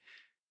like,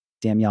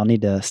 damn, y'all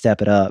need to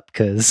step it up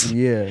cuz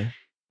Yeah.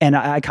 and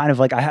I kind of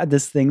like I had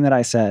this thing that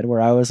I said where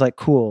I was like,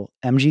 cool,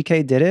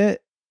 MGK did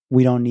it.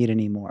 We don't need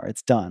any more.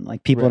 It's done.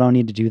 Like people Right. don't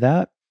need to do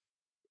that.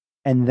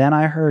 And then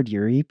I heard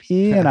your EP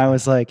and I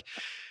was like,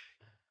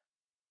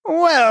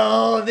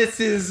 well, this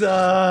is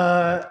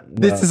a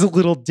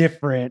little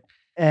different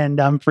and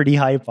I'm pretty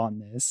hype on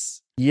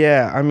this.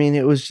 Yeah, I mean,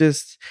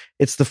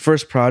 it's the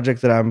first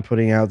project that I'm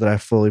putting out that I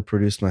fully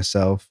produced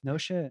myself. No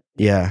shit.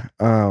 Yeah.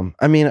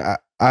 I mean,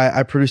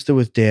 I produced it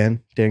with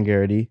Dan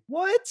Garrity.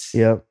 What?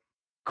 Yep.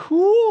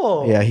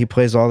 Cool. Yeah, he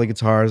plays all the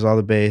guitars, all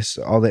the bass,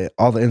 all the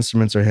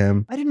instruments are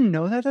him. I didn't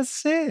know that. That's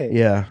sick.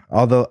 Yeah,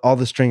 all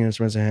the string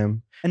instruments are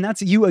him. And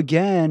that's you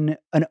again,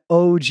 an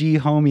OG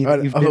homie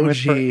that you've been with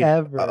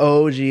forever.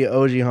 OG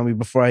homie.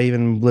 Before I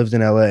even lived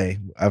in LA,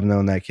 I've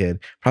known that kid.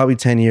 Probably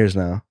 10 years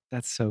now.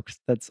 That's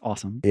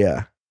awesome.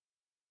 Yeah.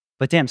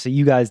 But damn, so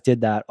you guys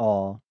did that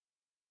all.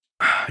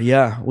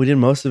 Yeah, we did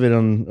most of it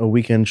on a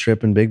weekend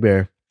trip in Big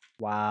Bear.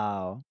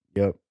 Wow.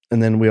 Yep.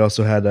 And then we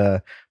also had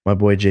my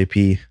boy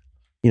JP.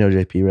 You know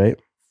JP, right?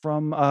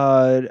 From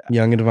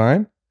Young and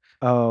Divine.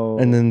 Oh.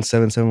 And then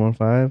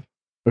 7715.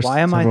 Why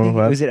am I thinking?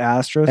 Was it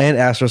Astros? And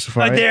Astro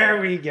Safari. Oh,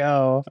 there we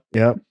go.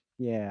 Yep.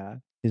 Yeah.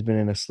 He's been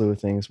in a slew of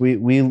things. We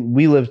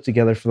lived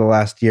together for the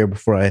last year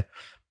before I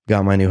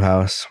got my new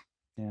house.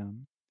 Yeah.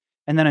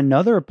 And then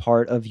another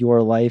part of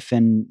your life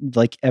and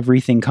like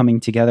everything coming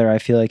together, I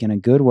feel like in a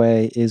good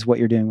way, is what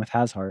you're doing with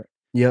Has Heart.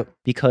 Yep.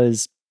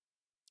 Because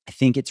I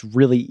think it's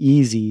really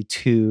easy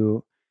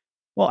to,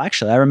 well,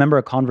 actually, I remember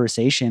a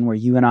conversation where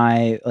you and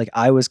I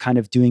was kind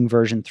of doing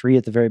version 3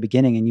 at the very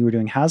beginning and you were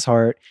doing Has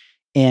Heart.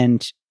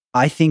 And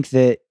I think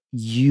that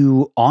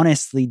you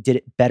honestly did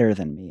it better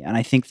than me. And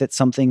I think that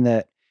something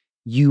that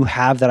you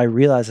have that I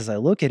realize as I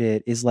look at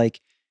it is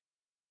like,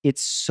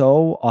 it's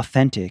so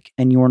authentic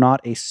and you're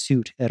not a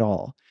suit at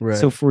all. Right.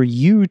 So for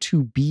you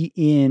to be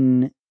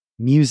in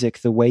music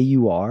the way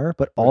you are,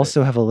 but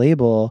also have a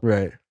label,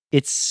 Right.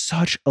 it's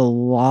such a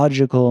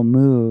logical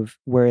move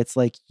where it's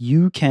like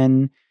you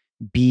can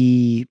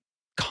be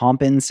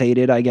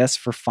compensated, I guess,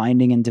 for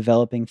finding and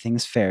developing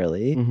things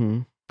fairly, Mm-hmm.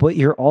 but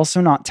you're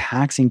also not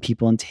taxing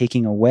people and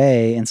taking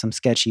away in some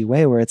sketchy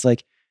way where it's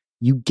like,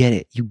 you get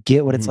it. You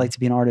get what it's like to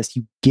be an artist.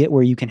 You get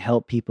where you can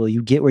help people.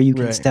 You get where you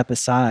can step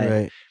aside.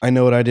 Right. I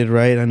know what I did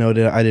right. I know what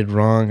I did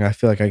wrong. I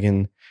feel like I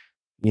can,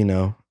 you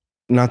know,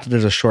 not that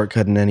there's a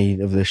shortcut in any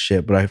of this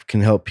shit, but I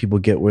can help people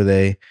get where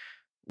they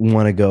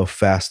want to go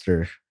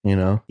faster, you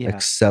know,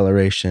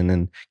 acceleration,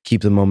 and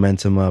keep the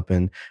momentum up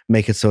and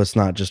make it so it's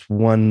not just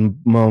one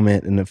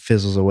moment and it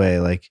fizzles away.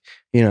 Like,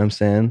 you know what I'm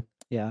saying?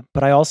 Yeah.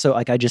 But I also,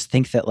 like, I just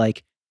think that,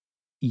 like,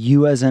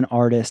 you as an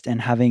artist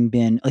and having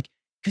been, like,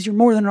 because you're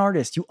more than an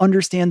artist, you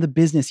understand the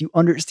business, you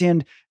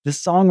understand the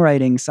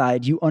songwriting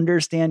side, you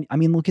understand, I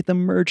mean, look at the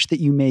merch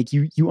that you make,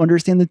 you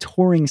understand the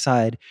touring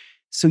side.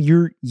 So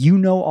you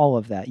know all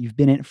of that. You've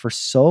been in it for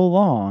so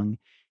long,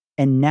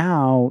 and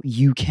now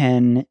you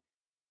can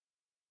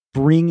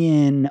bring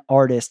in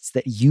artists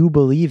that you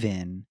believe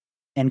in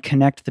and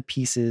connect the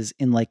pieces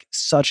in like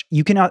such,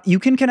 you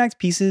can connect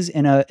pieces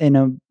in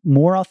a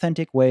more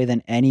authentic way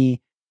than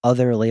any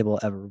other label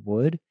ever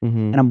would. Mm-hmm.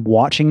 And I'm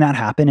watching that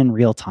happen in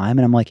real time,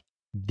 and I'm like,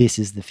 this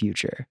is the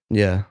future.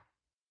 Yeah.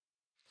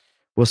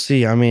 We'll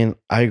see. I mean,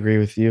 I agree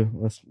with you.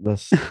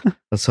 Let's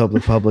hope the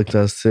public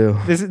does too.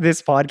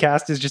 This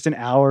podcast is just an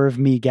hour of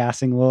me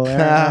gassing Lil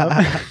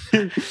Aaron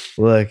up.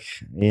 Look,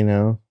 you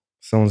know,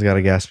 someone's got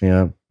to gas me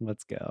up.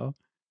 Let's go.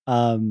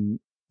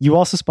 You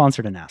also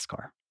sponsored a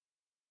NASCAR.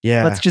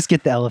 Yeah. Let's just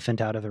get the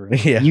elephant out of the room.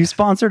 Yeah. You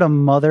sponsored a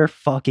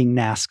motherfucking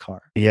NASCAR.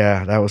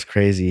 Yeah, that was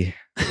crazy.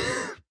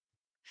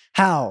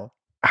 How?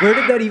 Where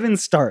did that even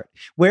start?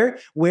 Where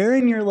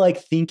in your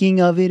like thinking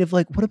of it, of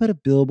like, what about a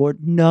billboard?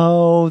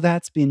 No,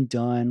 that's been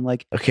done.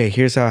 Like, okay,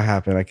 here's how it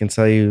happened. I can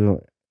tell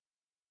you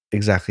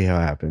exactly how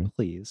it happened.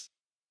 Please.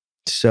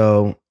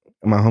 So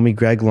my homie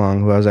Greg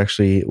Long, who I was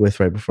actually with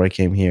right before I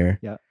came here.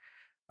 Yeah.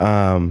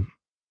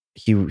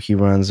 He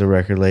runs a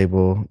record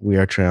label, We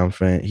Are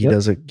Triumphant. He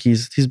does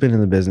he's been in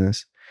the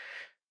business.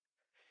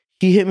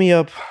 He hit me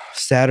up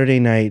Saturday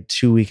night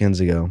 2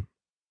 weekends ago.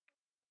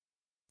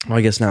 Well,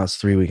 I guess now it's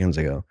 3 weekends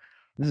ago.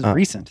 This is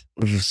recent.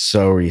 It was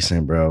so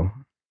recent, bro.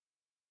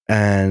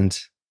 And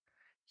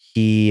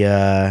he's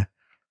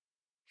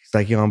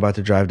like, yo, I'm about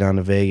to drive down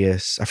to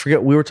Vegas. I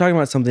forget, we were talking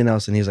about something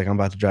else, and he's like, I'm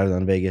about to drive down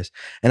to Vegas.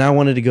 And I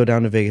wanted to go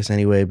down to Vegas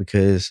anyway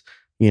because,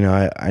 you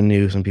know, I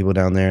knew some people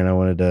down there and I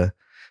wanted to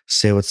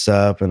say what's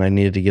up, and I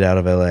needed to get out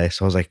of LA.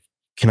 So I was like,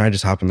 can I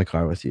just hop in the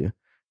car with you?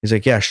 He's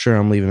like, yeah, sure.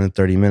 I'm leaving in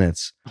 30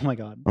 minutes. Oh my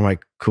God. I'm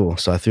like, cool.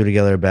 So I threw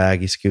together a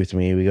bag. He scooped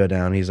me. We go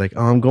down. He's like,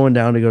 oh, I'm going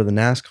down to go to the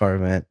NASCAR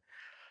event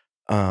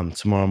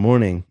tomorrow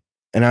morning.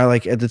 And I,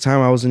 like, at the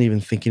time I wasn't even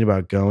thinking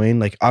about going.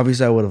 Like,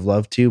 obviously I would have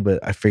loved to, but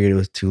I figured it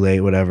was too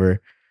late,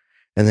 whatever.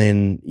 And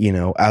then, you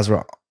know, as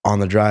we're on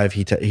the drive,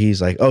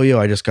 he's like, oh, yo,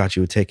 I just got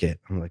you a ticket.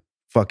 I'm like,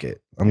 fuck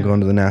it. I'm going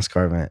to the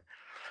NASCAR event.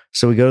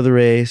 So we go to the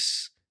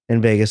race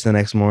in Vegas the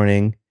next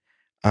morning.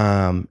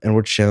 And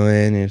we're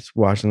chilling and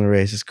watching the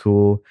race. It's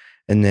cool.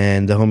 And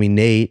then the homie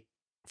Nate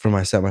from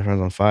I Set My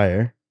Friends on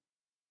Fire.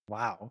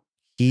 Wow.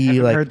 He I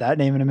haven't heard that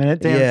name in a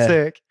minute. Damn,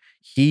 sick.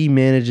 He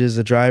manages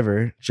the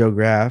driver, Joe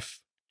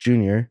Graff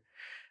Jr.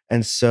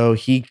 And so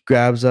he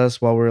grabs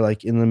us while we're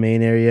like in the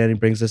main area, and he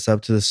brings us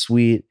up to the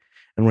suite,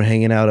 and we're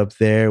hanging out up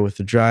there with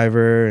the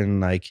driver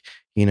and, like,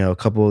 you know, a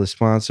couple of the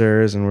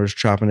sponsors, and we're just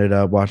chopping it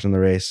up, watching the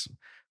race.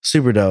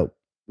 Super dope.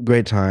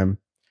 Great time.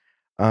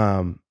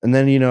 And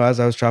then, you know, as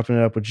I was chopping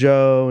it up with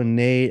Joe and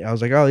Nate, I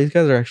was like, oh, these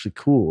guys are actually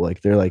cool.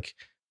 Like, they're like,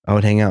 I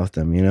would hang out with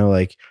them, you know,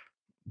 like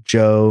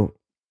Joe,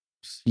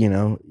 you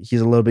know,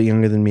 he's a little bit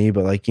younger than me,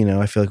 but, like, you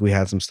know, I feel like we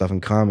had some stuff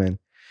in common.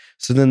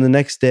 So then the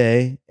next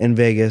day in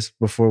Vegas,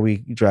 before we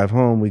drive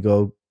home, we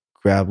go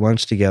grab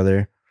lunch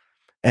together,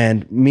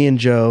 and me and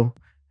Joe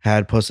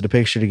had posted a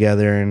picture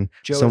together, and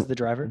Joe is the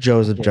driver? Joe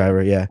is the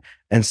driver. Yeah.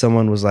 And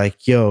someone was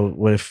like, yo,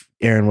 what if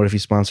you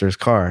sponsor his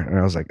car? And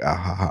I was like, ah,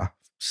 ha, ha.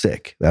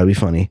 Sick. That would be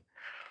funny.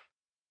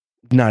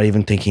 Not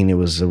even thinking it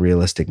was a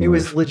realistic move. It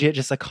was legit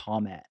just a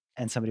comment,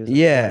 and somebody was like,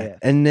 yeah.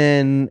 And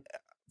then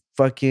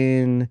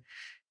fucking,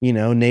 you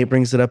know, Nate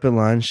brings it up at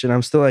lunch, and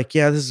I'm still like,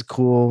 yeah, this is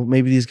cool.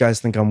 Maybe these guys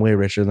think I'm way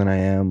richer than I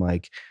am.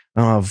 Like,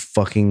 I don't have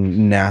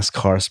fucking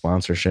NASCAR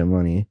sponsorship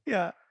money.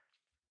 Yeah.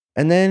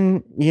 And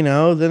then, you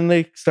know, then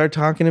they start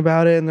talking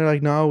about it, and they're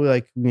like, no, we,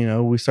 like, you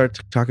know, we start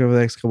talking over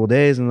the next couple of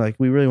days, and like,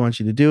 we really want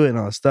you to do it and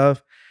all that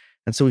stuff.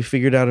 And so we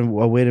figured out a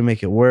way to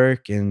make it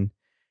work.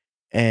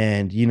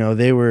 And, you know,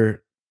 they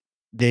were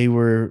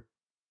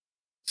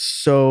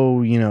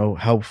so, you know,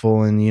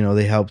 helpful, and, you know,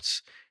 they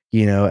helped,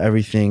 you know,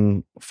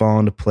 everything fall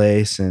into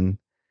place. And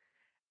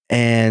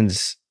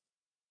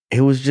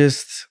it was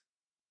just,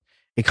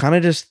 it kind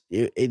of just,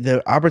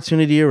 the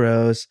opportunity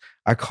arose.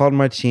 I called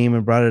my team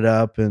and brought it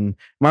up, and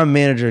my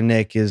manager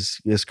Nick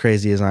is as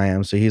crazy as I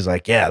am, so he's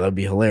like, "Yeah, that'd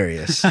be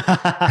hilarious."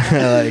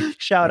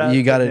 Like, shout out,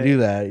 you got to Nick. do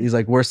that. He's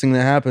like, worst thing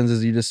that happens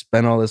is you just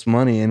spend all this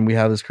money and we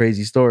have this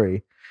crazy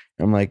story.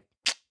 I'm like,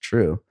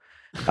 true.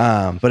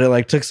 But it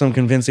like took some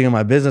convincing of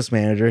my business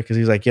manager because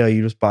he's like, yo,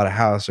 you just bought a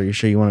house. Are you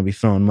sure you want to be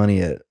throwing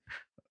money at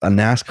a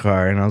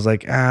NASCAR? And I was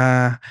like,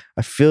 I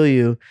feel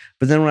you.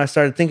 But then when I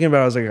started thinking about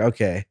it, I was like,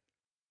 okay,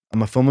 I'm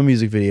gonna film a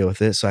music video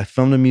with it. So I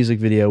filmed a music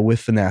video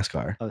with the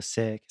NASCAR. Oh,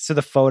 sick. So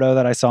the photo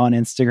that I saw on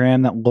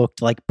Instagram that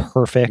looked like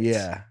perfect.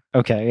 Yeah.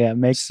 Okay. Yeah.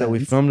 Makes sense. So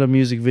we filmed a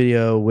music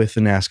video with the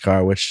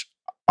NASCAR, which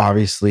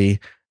obviously,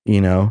 you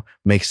know,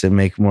 makes it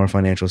make more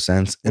financial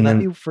sense. Will And that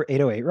then be for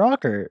 808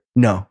 Rock or?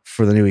 no,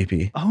 for the new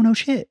EP. Oh, no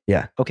shit.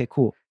 Yeah. Okay,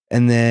 cool.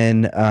 And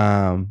then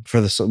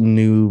for the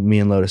new Me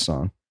and Lotus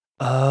song,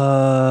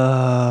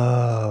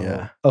 Oh.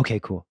 Yeah. Okay,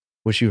 cool.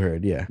 which you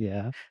heard, yeah.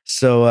 Yeah.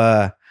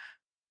 So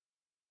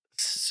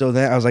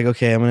then I was like,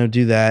 okay, I'm gonna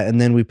do that. And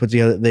then we put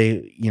together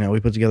we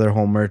put together a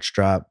whole merch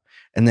drop.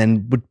 And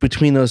then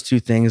between those two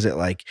things, it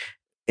like,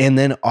 and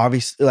then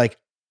obviously like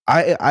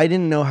I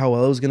didn't know how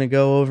well it was gonna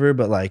go over,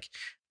 but like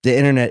the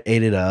internet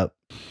ate it up.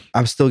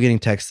 I'm still getting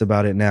texts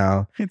about it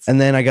now. And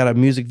then I got a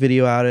music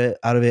video out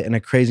of it and a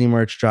crazy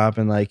merch drop,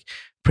 and like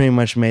pretty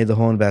much made the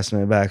whole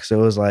investment back. So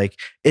it was like,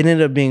 it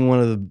ended up being one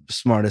of the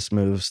smartest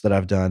moves that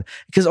I've done.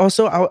 Because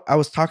also I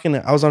was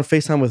on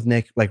FaceTime with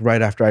Nick like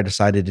right after I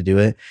decided to do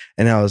it.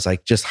 And I was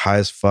like just high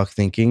as fuck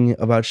thinking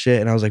about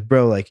shit. And I was like,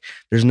 bro, like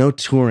there's no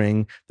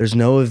touring, there's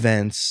no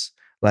events.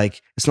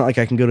 Like it's not like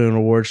I can go to an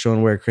award show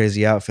and wear a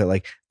crazy outfit.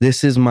 Like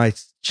this is my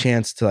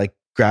chance to like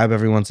grab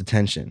everyone's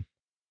attention.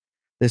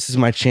 This is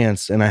my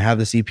chance. And I have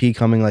this EP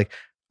coming, like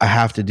I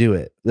have to do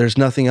it. There's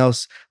nothing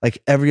else.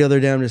 Like every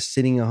other day I'm just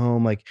sitting at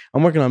home. Like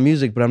I'm working on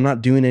music, but I'm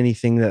not doing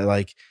anything that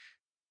like,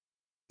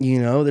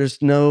 you know,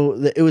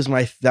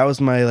 that was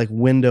my like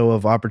window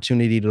of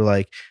opportunity to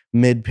like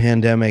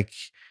mid-pandemic,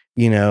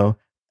 you know,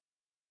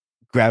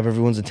 grab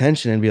everyone's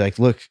attention and be like,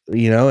 look,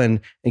 you know, and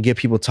get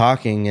people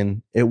talking.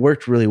 And it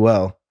worked really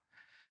well.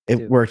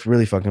 It worked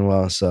really fucking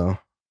well. So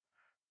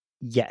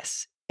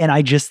yes. And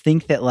I just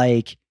think that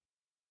like,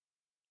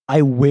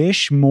 I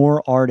wish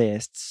more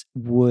artists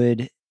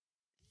would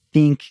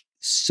think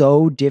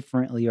so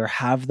differently or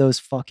have those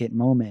fuck it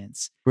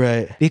moments.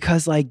 Right.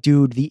 Because like,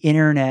 dude, the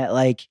internet,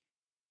 like,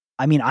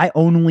 I mean, I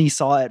only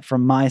saw it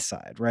from my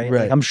side, right?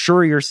 Right. Like, I'm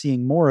sure you're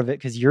seeing more of it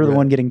because you're the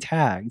one getting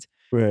tagged.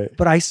 Right.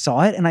 But I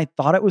saw it and I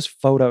thought it was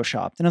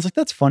photoshopped. And I was like,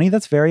 that's funny.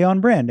 That's very on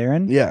brand,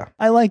 Aaron. Yeah.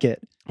 I like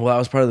it. Well, that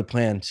was part of the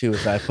plan too.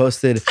 Is I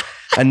posted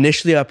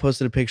initially I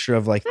posted a picture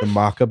of like the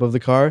mock-up of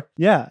the car.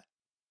 Yeah.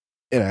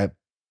 And I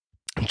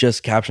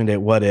just captioned it,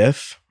 what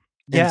if?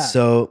 Yeah.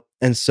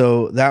 And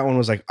so that one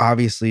was like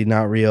obviously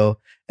not real.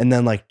 And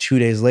then like 2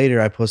 days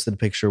later, I posted a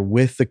picture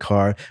with the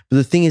car. But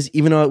the thing is,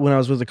 even though when I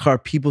was with the car,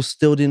 people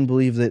still didn't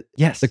believe that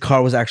the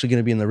car was actually going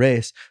to be in the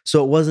race.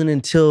 So it wasn't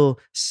until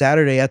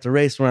Saturday at the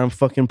race where I'm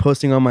fucking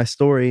posting on my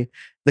story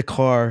the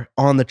car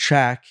on the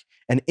track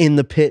and in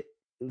the pit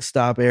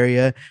stop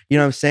area. You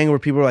know what I'm saying? Where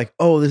people are like,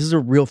 oh, this is a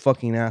real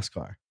fucking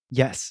NASCAR.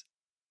 Yes.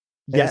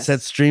 And it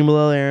said Stream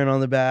Below Aaron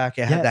on the back.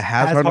 It had the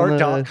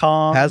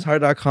Hazard.com.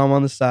 Hazard.com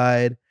on the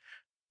side.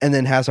 And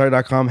then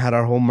Hazard.com had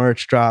our whole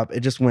merch drop.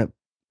 It just went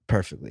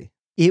perfectly.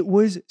 It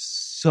was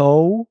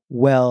so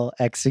well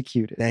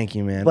executed. Thank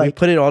you, man. Like, we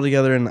put it all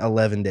together in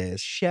 11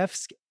 days.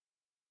 Chef's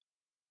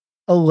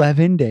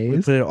 11 days?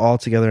 We put it all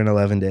together in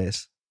 11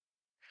 days.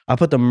 I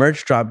put the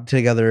merch drop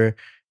together.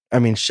 I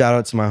mean, shout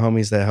out to my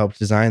homies that helped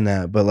design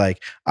that. But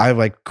like, I've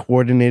like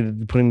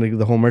coordinated putting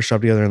the whole merch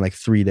drop together in like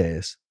 3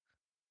 days.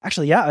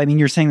 Actually, yeah. I mean,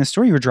 you're saying the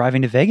story. You were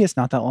driving to Vegas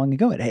not that long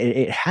ago.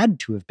 It had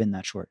to have been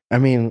that short. I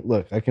mean,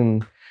 look, I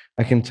can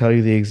tell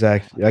you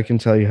I can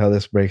tell you how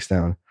this breaks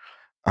down.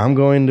 I'm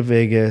going to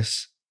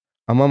Vegas.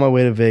 I'm on my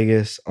way to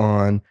Vegas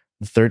on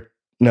the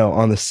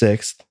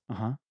 6th.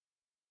 Uh-huh.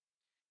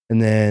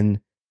 And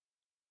then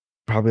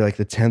probably like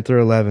the 10th or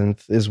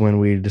 11th is when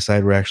we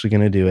decide we're actually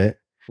going to do it.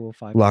 Cool,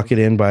 5 Lock days.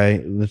 it in by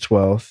the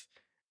 12th.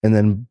 And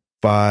then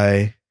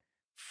by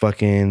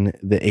fucking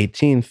the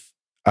 18th,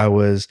 I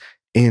was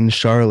in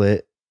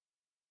Charlotte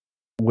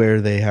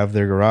where they have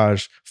their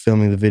garage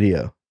filming the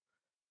video.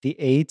 The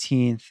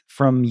 18th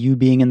from you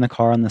being in the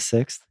car on the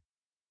 6th?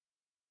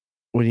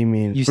 What do you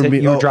mean? You said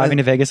you were driving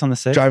to Vegas on the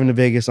 6th? Driving to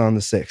Vegas on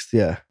the 6th,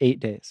 yeah. 8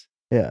 days.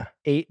 Yeah.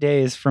 8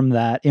 days from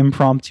that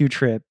impromptu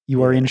trip,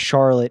 you are in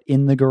Charlotte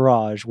in the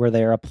garage where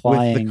they're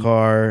applying with the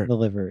car the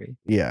livery.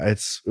 Yeah,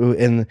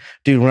 and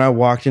dude, when I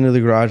walked into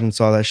the garage and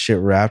saw that shit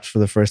wrapped for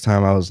the first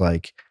time, I was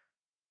like,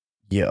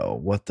 yo,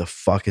 what the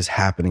fuck is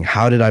happening?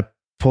 How did I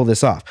pull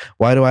this off?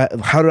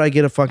 How did I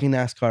get a fucking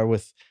NASCAR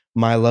with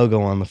my logo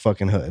on the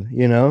fucking hood,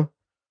 you know?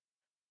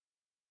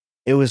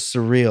 It was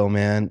surreal,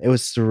 man. It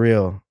was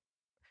surreal.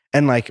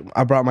 And like,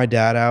 I brought my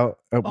dad out.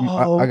 I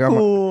got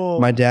cool.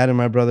 my dad and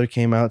my brother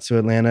came out to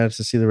Atlanta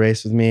to see the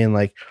race with me. And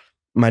like,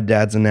 my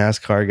dad's a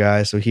NASCAR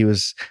guy. So he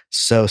was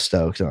so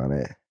stoked on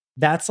it.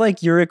 That's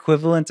like your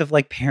equivalent of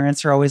like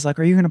parents are always like,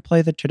 are you going to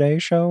play the Today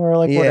Show or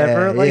like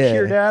whatever? Like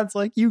your dad's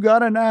like, you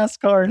got a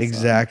NASCAR. Son.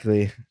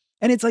 Exactly.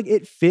 And it's like,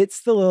 it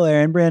fits the Lil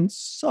Aaron brand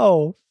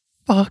so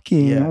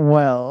fucking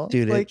well.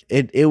 Dude, like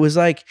it was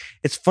like,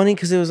 it's funny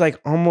because it was like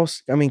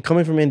almost, I mean,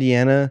 coming from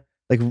Indiana,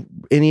 like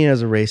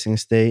Indiana's a racing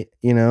state,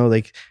 you know,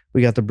 like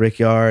we got the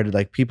Brickyard,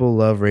 like people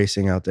love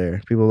racing out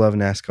there. People love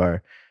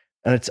NASCAR.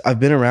 And I've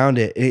been around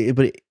it,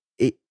 but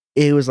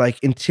it was like,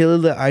 until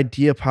the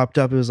idea popped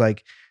up, it was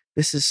like,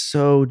 this is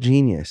so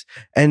genius.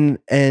 And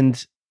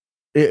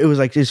it was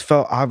like, it just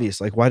felt obvious.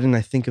 Like, why didn't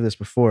I think of this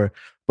before?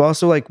 But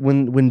also like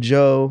when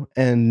Joe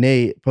and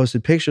Nate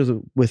posted pictures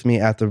with me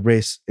at the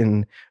race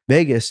in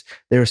Vegas,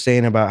 they were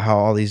saying about how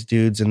all these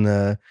dudes in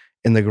the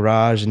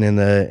garage and in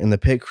the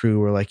pit crew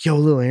were like, yo,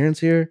 Lil Aaron's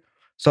here.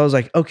 So I was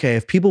like, okay,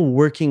 if people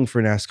working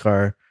for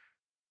NASCAR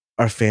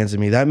are fans of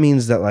me, that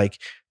means that like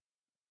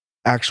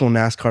actual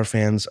NASCAR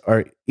fans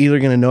are either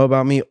going to know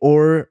about me,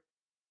 or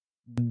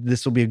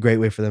this will be a great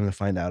way for them to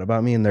find out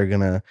about me, and they're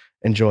going to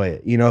enjoy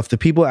it. You know, if the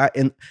people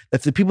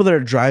that are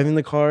driving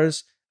the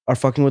cars are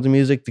fucking with the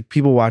music, the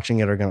people watching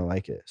it are going to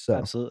like it. So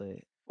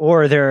absolutely.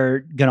 Or they're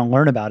going to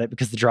learn about it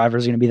because the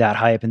drivers are going to be that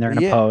hype and they're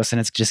going to post, and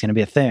it's just going to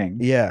be a thing.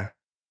 Yeah.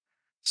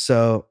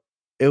 So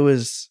it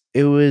was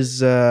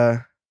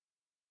a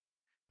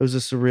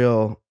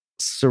surreal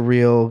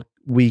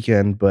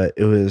weekend, but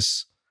it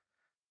was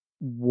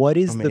what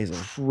is amazing. The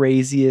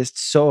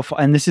craziest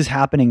and this is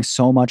happening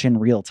so much in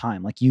real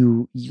time. Like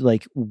you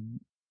like,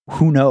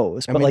 who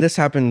knows? I mean, like, this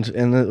happened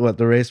in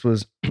the race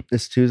was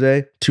this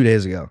Tuesday, 2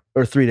 days ago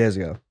or 3 days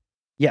ago.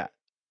 Yeah.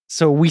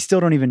 So we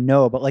still don't even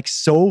know, but like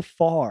so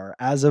far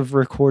as of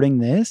recording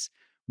this,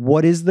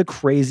 what is the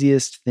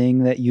craziest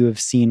thing that you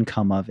have seen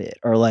come of it?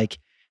 Or like,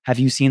 have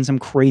you seen some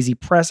crazy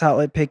press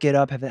outlet pick it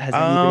up? Has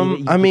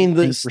anybody I mean,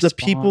 the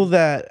people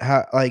that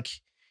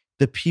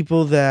the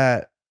people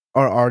that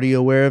are already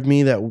aware of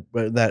me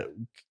that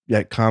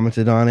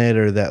commented on it,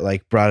 or that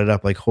like brought it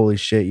up, like, holy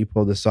shit, you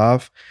pulled this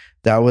off.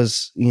 That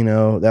was, you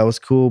know, that was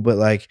cool. But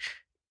like,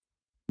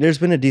 there's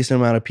been a decent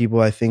amount of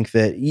people, I think,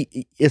 that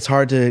it's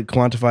hard to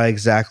quantify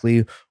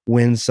exactly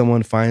when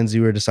someone finds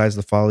you or decides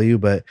to follow you.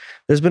 But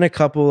there's been a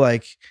couple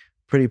like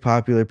pretty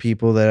popular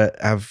people that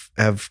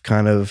have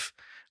kind of,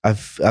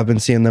 I've been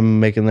seeing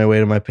them making their way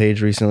to my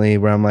page recently,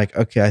 where I'm like,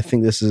 okay, I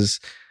think this is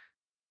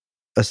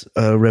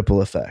a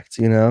ripple effect,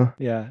 you know?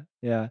 Yeah.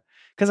 Yeah.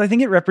 Because I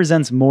think it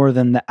represents more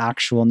than the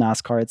actual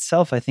NASCAR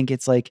itself. I think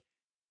it's like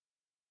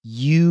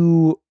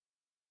you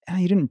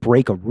didn't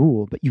break a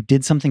rule, but you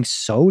did something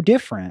so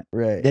different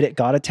that it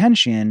got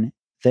attention.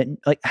 That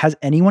like, has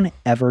anyone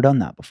ever done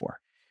that before?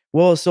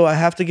 Well, so I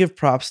have to give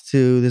props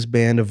to this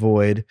band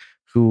Avoid,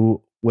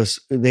 who was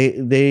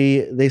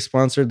they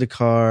sponsored the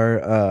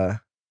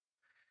car,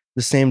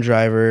 the same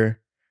driver.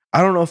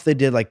 I don't know if they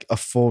did like a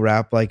full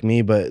wrap like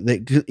me, but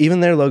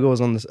even their logo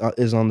is on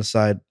the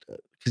side,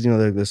 because, you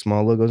know, the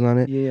small logos on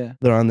it. Yeah,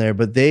 they're on there.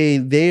 But they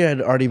had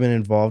already been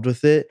involved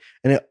with it,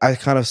 and I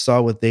kind of saw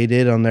what they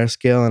did on their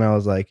scale, and I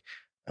was like,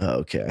 oh,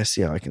 okay, I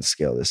see how I can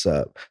scale this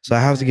up. So I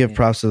have to give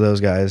props to those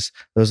guys.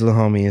 Those are the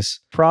homies.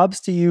 Props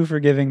to you for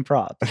giving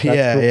props. That's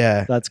cool.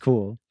 Yeah, that's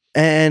cool.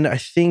 And I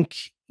think,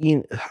 you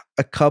know,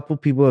 a couple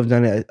people have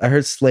done it. I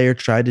heard Slayer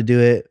tried to do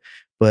it,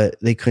 but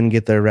they couldn't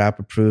get their rap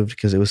approved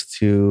because it was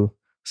too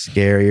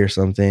scary or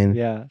something.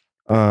 Yeah.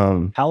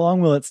 How long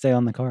will it stay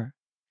on the car?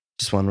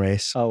 Just one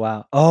race. Oh,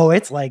 wow. Oh,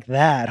 it's like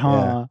that, huh?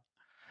 Yeah.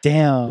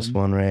 Damn. Just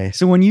one race.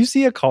 So when you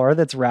see a car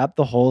that's wrapped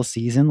the whole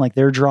season, like,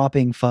 they're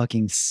dropping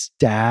fucking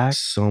stacks.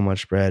 So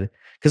much bread.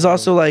 Because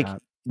also, like,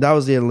 that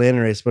was the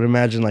Atlanta race, but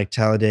imagine like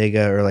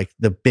Talladega or like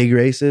the big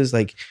races.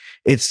 Like,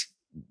 it's,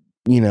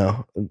 you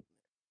know,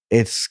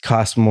 it's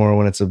cost more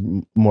when it's a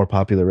more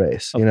popular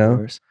race, you know?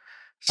 Course.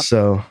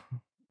 So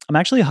I'm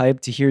actually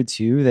hyped to hear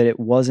too that it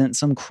wasn't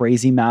some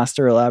crazy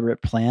master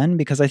elaborate plan,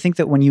 because I think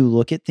that when you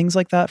look at things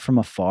like that from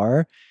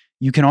afar,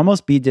 you can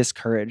almost be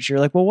discouraged.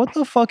 You're like, well, what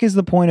the fuck is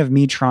the point of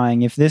me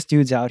trying if this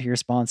dude's out here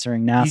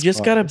sponsoring NASCAR? You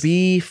just gotta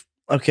be,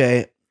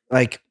 okay,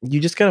 like, you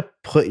just gotta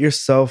put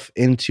yourself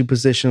into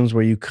positions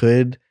where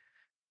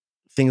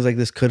things like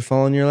this could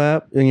fall in your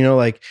lap. And, you know,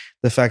 like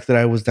the fact that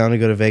I was down to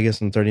go to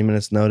Vegas on 30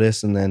 minutes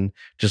notice and then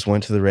just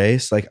went to the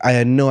race. Like, I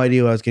had no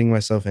idea what I was getting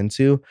myself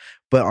into.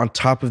 But on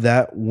top of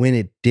that, when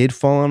it did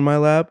fall on my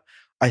lap,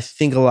 I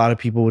think a lot of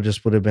people would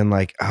have been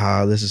like,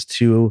 this is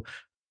too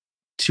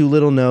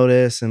little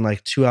notice and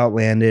like too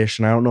outlandish.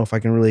 And I don't know if I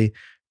can really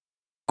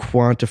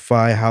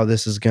quantify how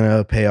this is going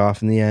to pay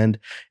off in the end.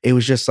 It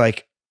was just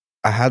like,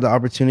 I had the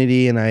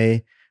opportunity and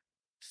I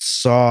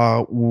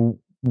saw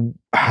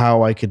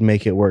how I could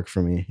make it work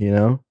for me, you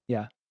know?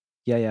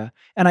 Yeah.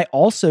 And I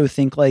also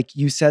think, like,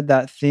 you said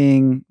that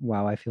thing,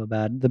 wow, I feel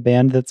bad. The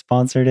band that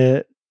sponsored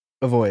it.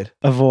 Avoid.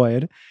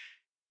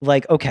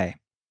 Like, okay.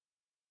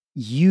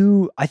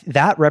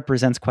 That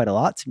represents quite a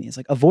lot to me. It's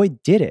like,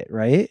 Avoid did it,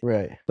 right?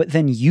 Right. But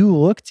then you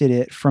looked at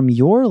it from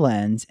your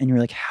lens and you're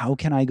like, how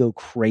can I go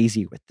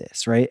crazy with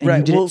this, right? And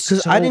right. Well,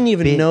 because I didn't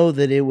even know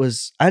that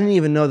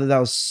that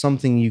was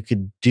something you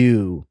could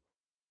do.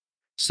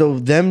 So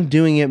them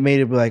doing it made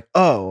it be like,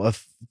 oh,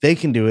 if they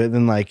can do it,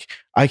 then like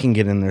I can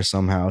get in there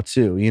somehow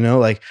too. You know,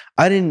 like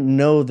I didn't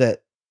know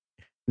that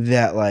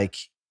like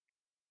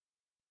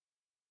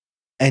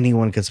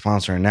anyone could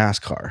sponsor a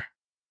NASCAR.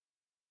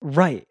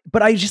 Right.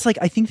 But I just like,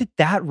 I think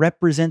that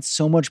represents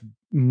so much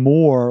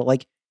more.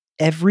 Like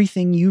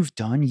everything you've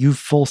done, you've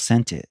full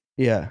sent it.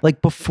 Yeah.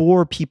 Like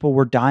before people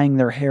were dyeing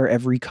their hair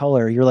every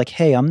color, you're like,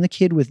 hey, I'm the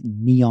kid with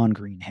neon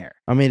green hair.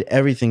 I made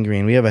everything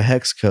green. We have a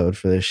hex code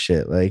for this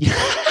shit. Like,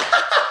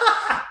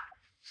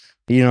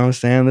 you know what I'm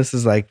saying? This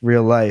is like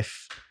real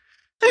life.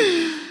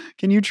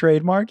 Can you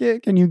trademark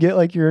it? Can you get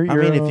like your I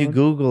mean, if you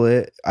Google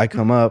it, I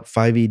come up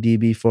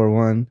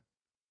 5EDB41.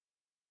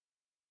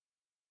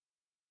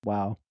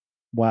 Wow.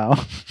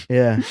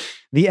 Yeah.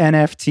 The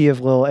NFT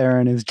of Lil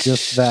Aaron is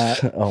just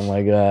that. Oh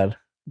my God.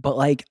 But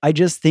like, I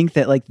just think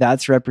that like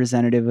that's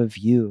representative of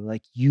you.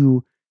 Like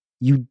you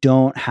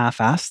don't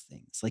half-ass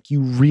things. Like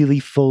you really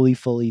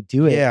fully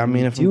do it. Yeah, I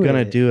mean, if I'm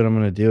gonna do it, I'm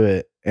gonna do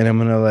it. And I'm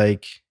gonna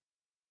like,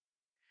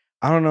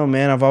 I don't know,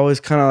 man. I've always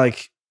kind of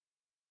like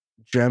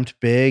dreamt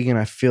big, and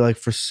I feel like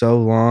for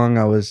so long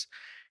I was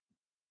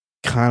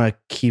kind of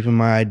keeping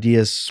my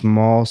ideas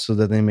small so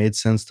that they made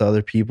sense to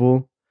other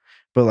people.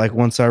 But like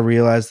once I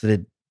realized that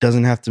it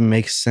doesn't have to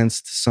make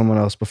sense to someone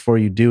else before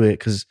you do it,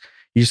 because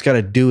you just got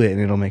to do it and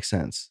it'll make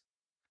sense.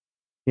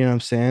 You know what I'm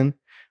saying?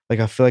 Like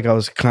I feel like I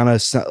was kind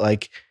of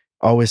like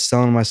always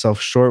selling myself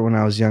short when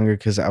I was younger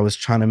because I was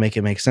trying to make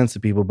it make sense to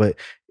people. But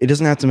it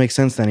doesn't have to make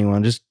sense to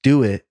anyone. Just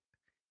do it,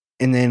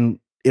 and then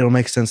it'll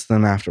make sense to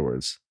them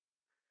afterwards.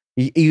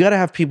 You got to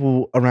have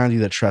people around you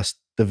that trust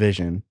the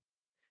vision.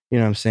 You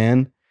know what I'm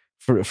saying?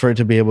 For it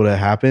to be able to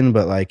happen.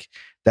 But like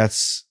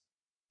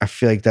I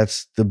feel like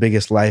that's the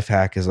biggest life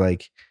hack is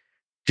like,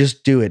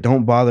 just do it.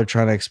 Don't bother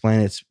trying to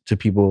explain it to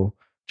people.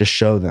 Just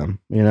show them,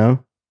 you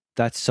know?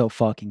 That's so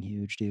fucking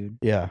huge, dude.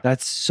 Yeah.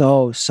 That's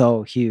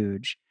so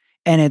huge.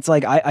 And it's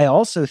like, I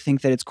also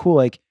think that it's cool.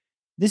 Like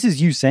this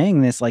is you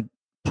saying this like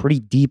pretty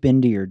deep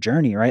into your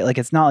journey, right? Like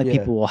it's not like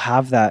people will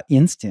have that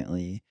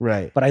instantly.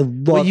 Right. But I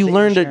love well, you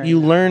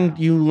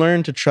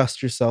learn to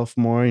trust yourself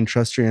more and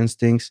trust your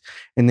instincts.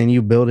 And then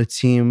you build a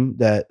team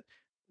that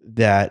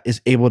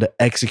is able to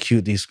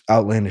execute these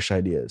outlandish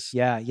ideas.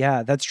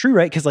 Yeah, that's true,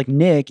 right? Because like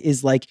Nick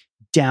is like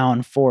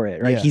down for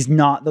it, right? Yeah. He's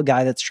not the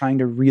guy that's trying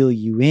to reel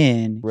you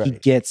in. He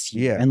Right. gets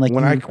you. Yeah. And like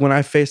when I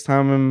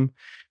FaceTime him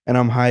and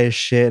I'm high as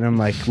shit and I'm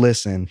like,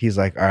 listen, he's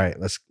like, all right,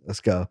 let's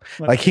go.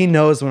 Like he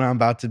knows when I'm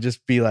about to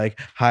just be like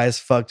high as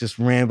fuck, just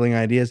rambling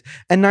ideas.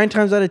 And 9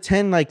 times out of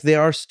 10, like they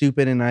are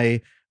stupid. And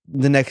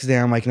the next day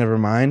I'm like, never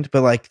mind.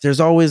 But like there's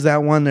always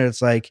that one that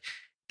it's like,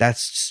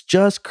 that's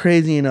just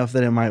crazy enough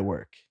that it might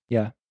work.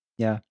 Yeah.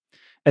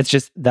 It's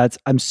just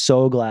I'm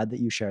so glad that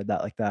you shared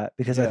that like that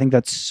because I Yeah. think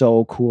that's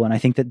so cool. And I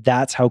think that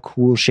that's how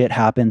cool shit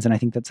happens. And I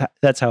think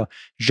that's how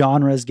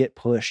genres get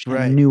pushed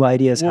Right. and new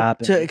ideas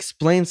happen. To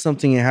explain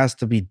something, it has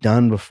to be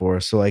done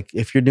before. So like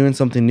if you're doing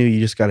something new, you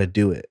just got to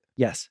do it.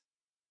 Yes.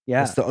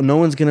 Yeah. No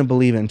one's going to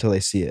believe it until they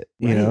see it.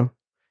 You Right. know,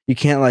 you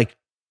can't like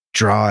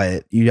draw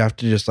it. You have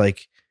to just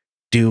like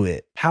do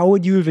it. How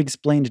would you have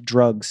explained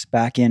drugs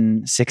back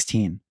in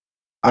 16?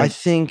 I Like-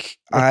 think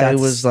like I that's-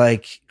 was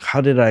like,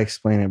 how did I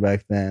explain it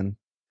back then?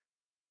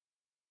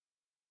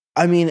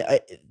 I mean,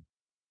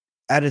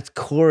 at its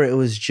core, it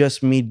was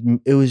just me.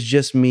 It was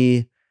just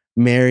me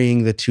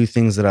marrying the two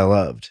things that I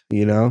loved,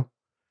 you know?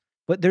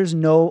 But there's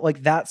no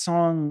like that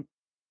song.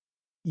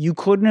 You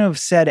couldn't have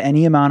said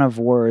any amount of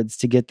words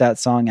to get that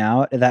song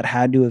out. That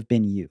had to have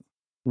been you.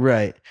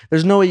 Right.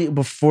 There's no way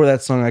before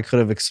that song I could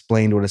have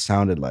explained what it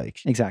sounded like.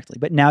 Exactly.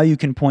 But now you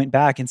can point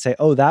back and say,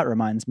 oh, that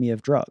reminds me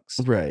of drugs.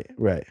 Right.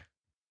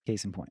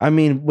 Case in point. I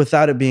mean,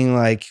 without it being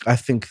like, I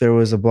think there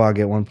was a blog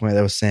at one point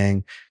that was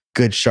saying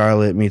Good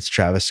Charlotte meets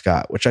Travis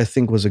Scott, which I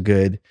think was a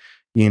good,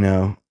 you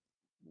know,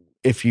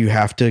 if you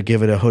have to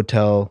give it a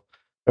hotel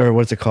or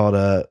what's it called?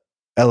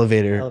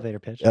 Elevator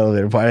pitch.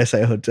 Elevator. Why did I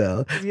say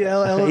hotel?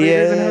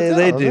 Elevators and hotels.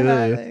 they do.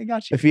 I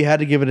got you. If you had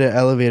to give it an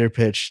elevator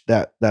pitch,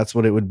 that's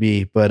what it would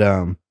be. But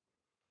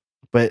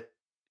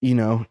you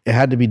know, it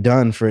had to be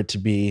done for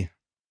people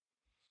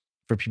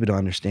to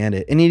understand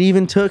it. And it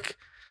even took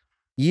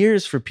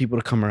years for people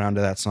to come around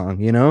to that song,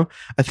 you know?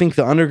 I think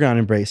the underground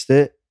embraced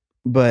it,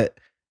 but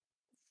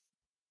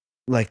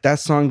like that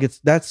song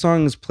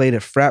is played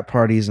at frat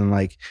parties and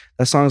like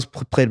that song is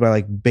played by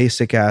like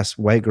basic ass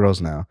white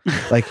girls now.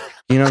 Like,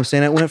 you know what I'm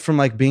saying? It went from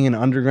like being an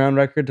underground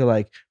record to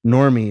like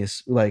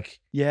normies. Like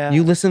Yeah.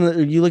 you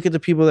look at the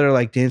people that are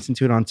like dancing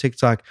to it on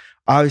TikTok.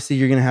 Obviously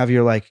you're going to have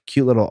your like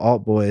cute little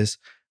alt boys,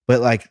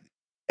 but like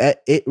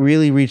it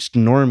really reached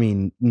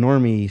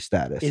normie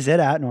status. Is it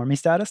at normie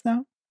status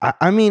now?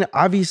 I mean,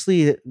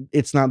 obviously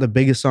it's not the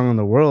biggest song in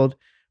the world,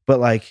 but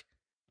like,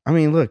 I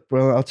mean, look,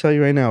 bro, I'll tell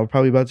you right now, we're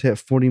probably about to hit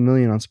 40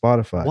 million on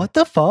Spotify. What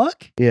the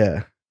fuck?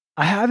 Yeah.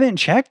 I haven't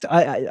checked.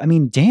 I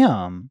mean,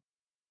 damn.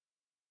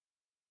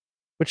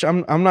 Which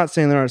I'm not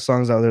saying there aren't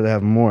songs out there that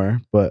have more,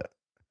 but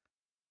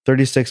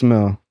 36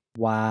 mil.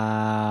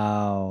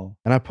 Wow.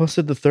 And I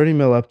posted the 30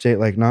 mil update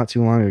like not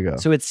too long ago.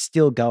 So it's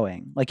still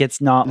going. Like it's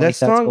not that like that's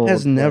song old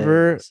has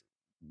never plays.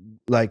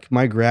 like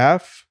my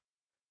graph.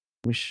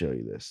 Let me show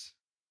you this.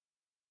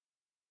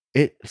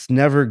 It's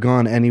never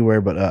gone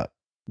anywhere but up.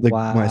 Like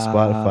my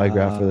Spotify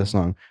graph for the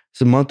song.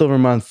 So month over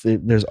month,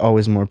 there's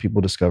always more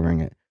people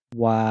discovering it.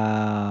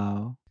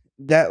 Wow.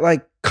 That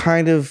like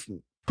kind of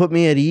put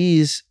me at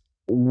ease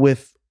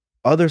with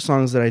other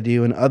songs that I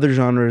do and other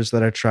genres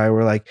that I try,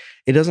 where like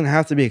it doesn't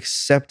have to be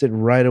accepted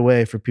right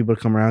away for people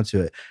to come around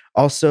to it.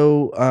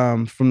 Also,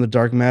 from the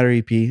Dark Matter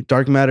EP,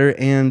 Dark Matter,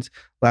 and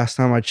last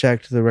time I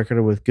checked, the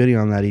record with Goody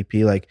on that EP,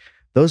 like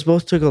those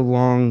both took a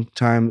long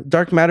time.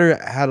 Dark Matter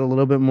had a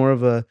little bit more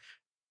of a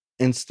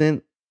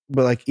instant,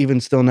 but like even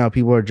still now,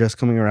 people are just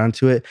coming around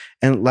to it.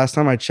 And last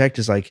time I checked,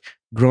 is like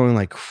growing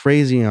like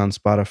crazy on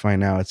Spotify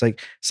now. It's like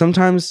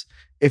sometimes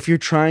if you're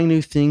trying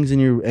new things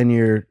and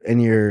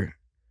you're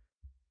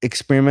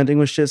experimenting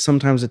with shit,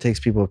 sometimes it takes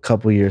people a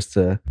couple years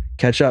to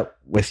catch up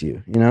with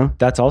you, you know?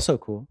 That's also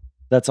cool.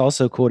 That's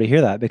also cool to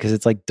hear that, because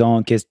it's like,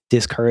 don't get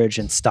discouraged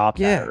and stop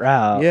that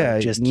route. Yeah.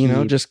 Like, just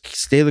just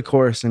stay the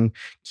course and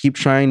keep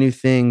trying new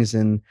things,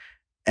 and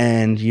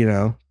you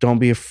know, don't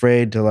be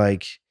afraid to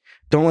like,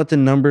 don't let the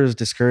numbers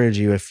discourage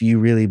you if you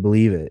really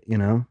believe it, you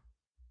know?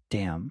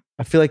 Damn.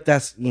 I feel like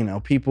that's, you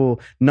know,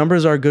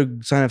 numbers are a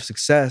good sign of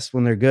success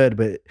when they're good,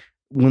 but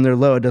when they're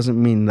low, it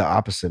doesn't mean the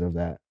opposite of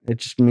that. It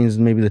just means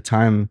maybe the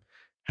time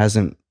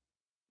hasn't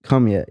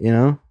come yet, you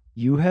know?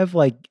 You have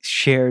like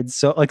shared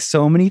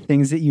so many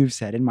things that you've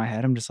said in my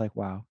head. I'm just like,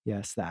 wow,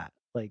 yes, that.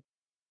 Like,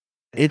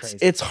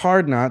 it's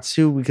hard not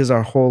to, because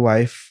our whole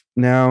life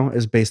now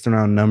is based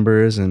around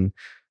numbers, and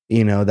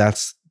you know,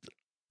 that's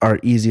our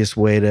easiest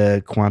way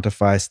to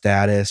quantify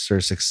status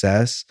or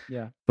success.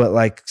 Yeah. But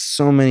like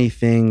so many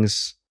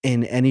things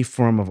in any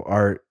form of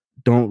art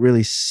don't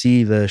really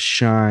see the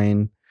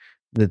shine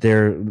that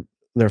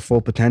their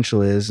full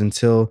potential is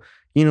until,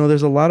 you know,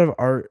 there's a lot of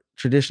art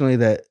traditionally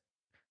that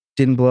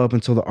didn't blow up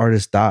until the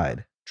artist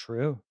died.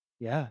 True.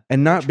 Yeah.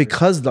 And not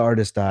because the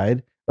artist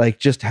died, like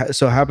just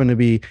so happened to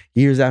be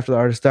years after the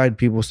artist died,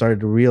 people started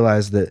to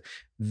realize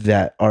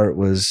that art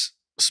was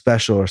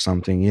special or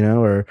something, you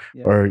know,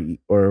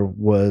 or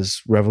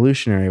was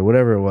revolutionary or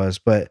whatever it was.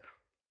 But,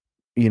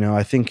 you know,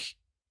 I think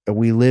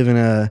we live in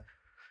a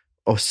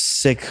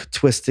sick,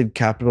 twisted,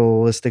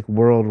 capitalistic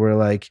world where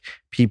like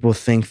people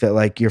think that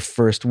like your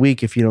first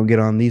week, if you don't get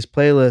on these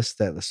playlists,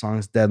 that the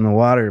song's dead in the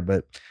water.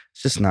 But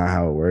it's just not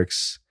how it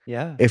works.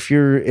 Yeah. If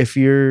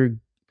you're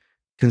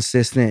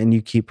consistent and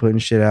you keep putting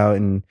shit out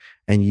and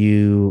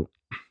you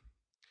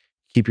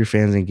keep your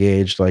fans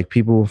engaged, like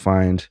people will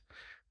find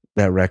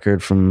that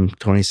record from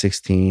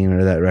 2016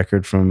 or that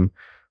record from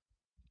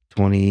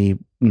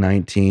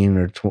 2019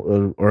 or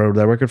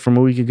that record from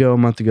a week ago, a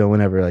month ago,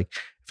 whenever. Like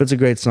if it's a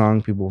great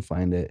song, people will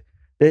find it.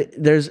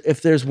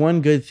 If there's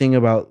one good thing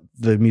about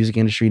the music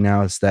industry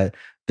now, it's that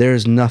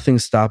there's nothing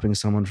stopping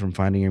someone from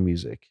finding your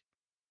music.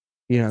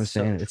 You know what I'm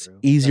saying? It's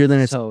easier than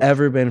it's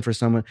ever been for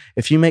someone.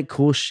 If you make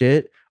cool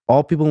shit,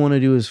 all people want to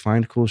do is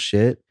find cool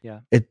shit. Yeah.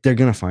 They're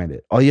going to find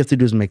it. All you have to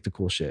do is make the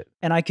cool shit.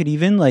 And I could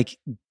even like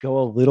go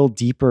a little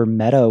deeper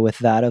meta with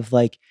that of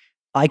like,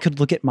 I could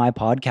look at my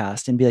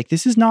podcast and be like,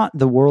 this is not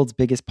the world's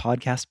biggest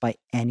podcast by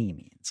any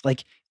means.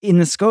 Like in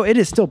the scope, it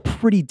is still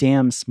pretty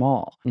damn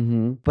small.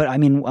 Mm-hmm. But I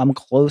mean, I'm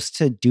close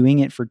to doing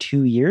it for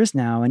 2 years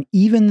now. And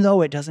even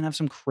though it doesn't have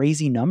some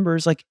crazy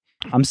numbers, like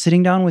I'm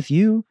sitting down with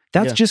you,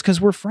 that's just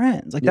because we're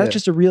friends. Like that's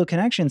just a real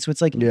connection. So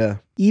it's like,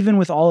 even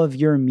with all of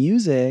your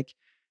music,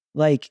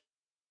 like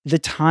the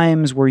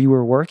times where you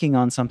were working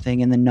on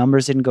something and the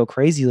numbers didn't go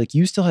crazy, like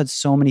you still had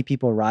so many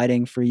people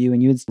writing for you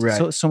and you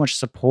had so much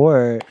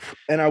support.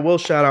 And I will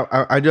shout out,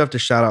 I do have to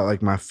shout out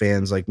like my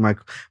fans, like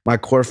my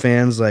core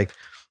fans, like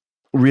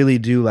really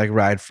do like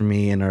ride for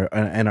me and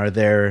are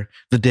there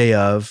the day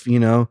of, you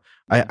know.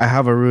 I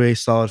have a really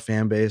solid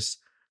fan base.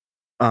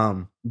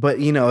 But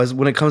you know, as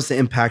when it comes to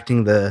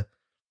impacting the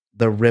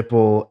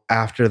ripple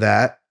after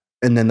that,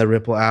 and then the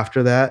ripple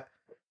after that,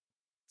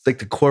 it's like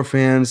the core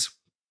fans,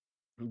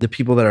 the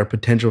people that are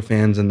potential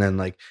fans, and then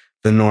like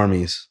the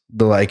normies,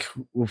 the like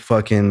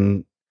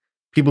fucking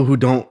people who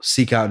don't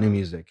seek out new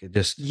music. It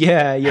just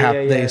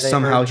they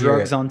somehow heard hear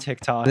drugs it. on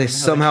TikTok. They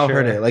somehow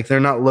heard it. Like they're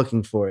not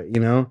looking for it,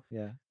 you know?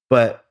 Yeah.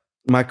 But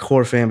my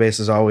core fan base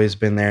has always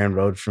been there and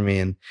rode for me.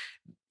 And,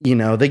 you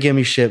know, they give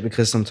me shit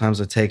because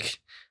sometimes I take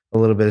a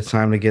little bit of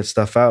time to get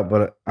stuff out,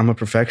 but I'm a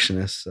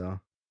perfectionist. So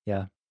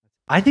yeah.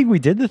 I think we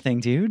did the thing,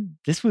 dude.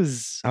 This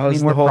was,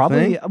 we're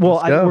probably,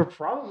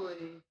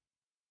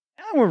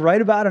 we're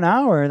right about an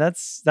hour.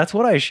 That's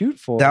what I shoot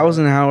for. That was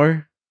an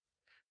hour.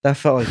 That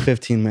felt like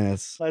 15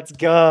 minutes. Let's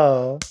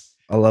go.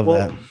 I love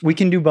that. We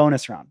can do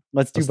bonus round.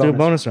 Let's do a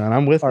bonus round.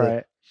 I'm with it. All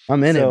right.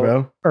 I'm in it,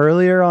 bro.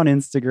 Earlier on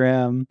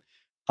Instagram,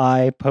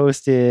 I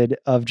posted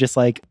of just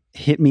like,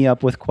 hit me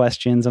up with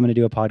questions. I'm going to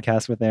do a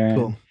podcast with Aaron.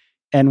 Cool.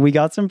 And we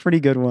got some pretty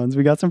good ones.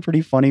 We got some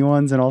pretty funny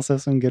ones and also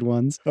some good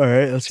ones. All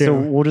right, let's hear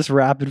them. So we'll just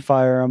rapid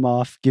fire them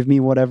off. Give me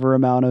whatever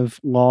amount of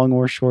long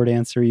or short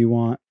answer you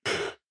want.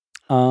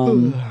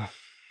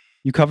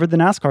 You covered the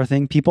NASCAR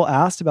thing. People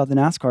asked about the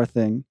NASCAR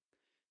thing.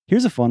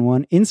 Here's a fun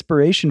one.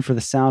 Inspiration for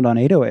the sound on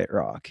 808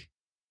 Rock.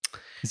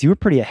 Because you were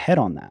pretty ahead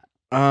on that.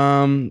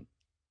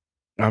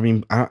 I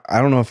mean, I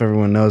don't know if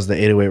everyone knows that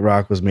 808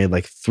 Rock was made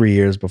like 3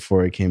 years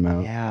before it came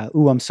out. Yeah.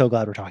 Ooh, I'm so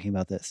glad we're talking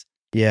about this.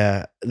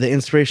 Yeah, the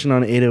inspiration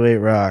on 808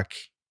 Rock.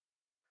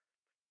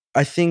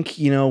 I think,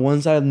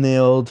 once I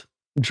nailed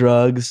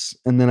Drugs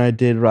and then I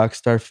did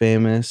Rockstar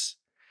Famous,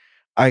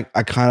 I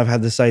kind of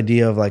had this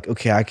idea of like,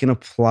 okay, I can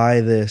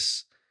apply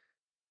this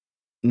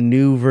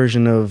new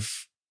version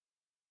of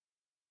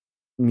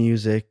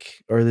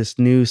music or this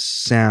new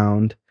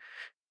sound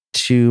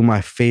to my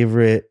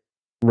favorite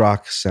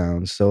rock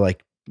sounds. So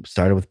like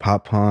started with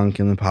pop punk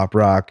and then pop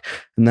rock.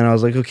 And then I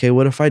was like, okay,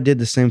 what if I did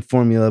the same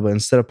formula, but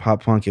instead of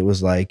pop punk, it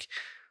was like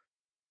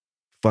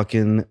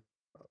fucking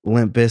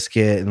Limp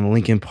Bizkit and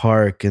Linkin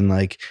Park and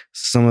like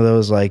some of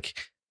those like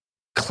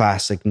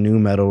classic new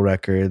metal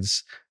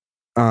records.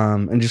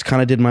 And just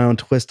kind of did my own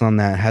twist on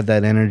that, had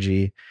that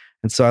energy.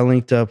 And so I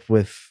linked up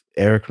with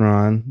Eric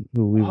Ron,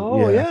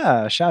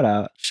 Shout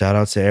out. shout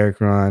out to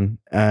Eric Ron.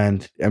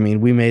 And I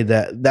mean, we made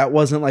that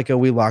wasn't like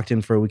we locked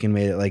in for a week and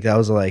made it. Like that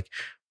was like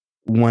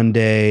one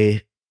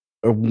day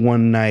or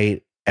one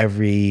night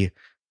every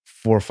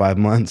 4 or 5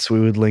 months we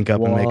would link up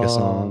and make a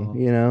song.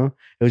 Whoa.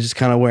 It was just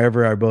kind of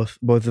wherever our both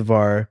of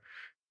our,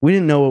 we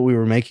didn't know what we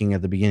were making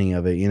at the beginning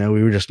of it.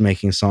 We were just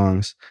making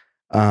songs.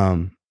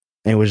 And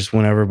it was just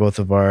whenever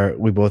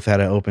we both had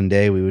an open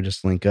day, we would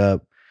just link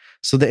up.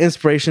 So the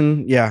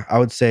inspiration, yeah, I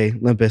would say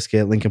Limp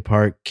Bizkit, Linkin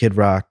Park, Kid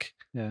Rock.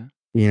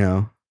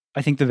 Yeah.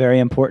 I think the very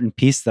important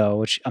piece, though,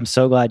 which I'm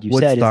so glad you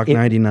said, Woodstock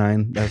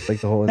 99. That's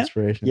like the whole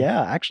inspiration.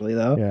 Yeah, actually,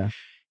 though. Yeah.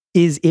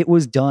 Is it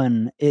was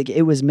done,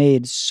 it was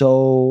made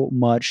so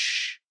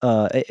much,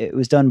 it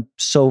was done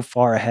so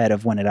far ahead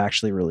of when it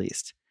actually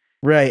released.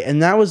 Right.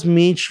 And that was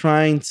me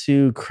trying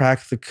to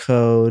crack the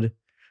code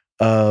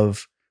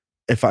of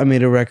if I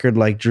made a record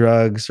like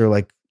Drugs or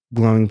like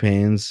Glowing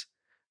Pains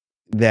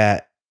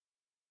that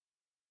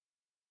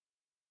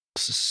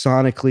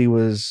sonically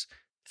was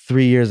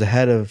 3 years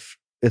ahead of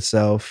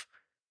itself,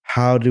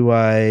 how do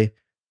I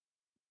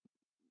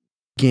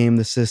game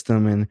the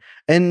system?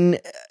 And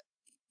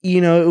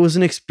it was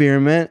an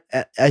experiment.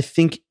 I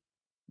think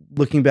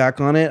looking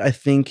back on it, I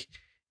think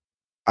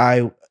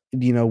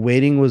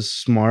waiting was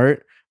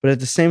smart, but at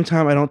the same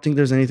time, I don't think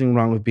there's anything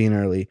wrong with being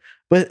early.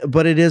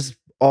 But it is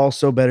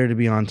also better to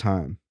be on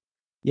time.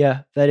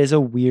 Yeah, that is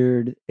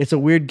it's a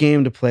weird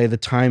game to play, the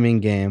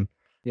timing game.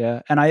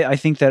 Yeah. And I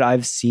think that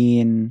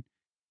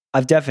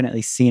I've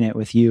definitely seen it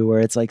with you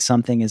where it's like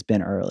something has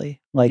been early.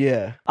 Like,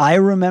 yeah, I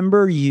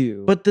remember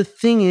you. But the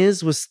thing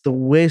is, with the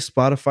way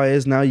Spotify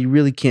is now, you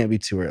really can't be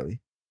too early.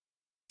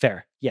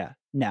 Fair. Yeah.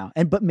 Now.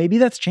 But maybe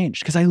that's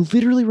changed because I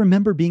literally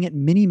remember being at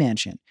Mini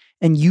Mansion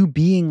and you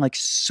being like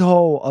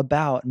so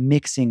about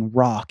mixing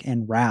rock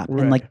and rap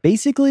and like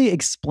basically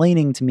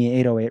explaining to me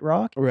 808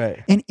 Rock.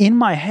 Right. And in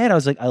my head, I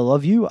was like, I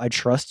love you. I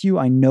trust you.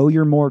 I know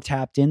you're more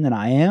tapped in than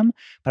I am.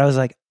 But I was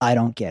like, I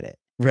don't get it.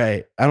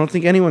 Right. I don't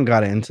think anyone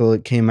got it until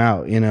it came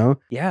out,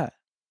 Yeah.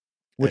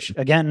 Which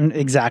again,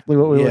 exactly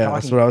what we were talking about.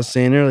 That's what I was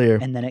saying earlier.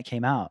 And then it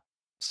came out.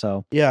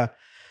 So yeah.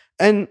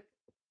 And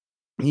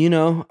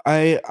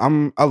I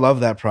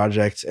love that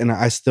project and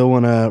I still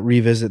want to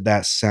revisit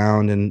that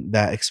sound and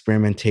that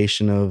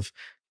experimentation of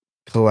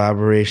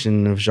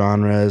collaboration of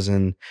genres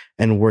and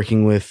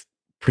working with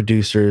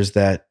producers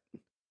that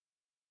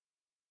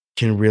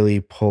can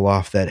really pull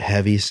off that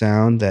heavy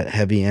sound, that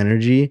heavy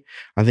energy.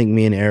 I think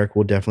me and Eric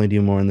will definitely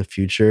do more in the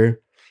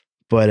future.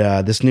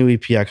 But this new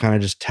EP, I kind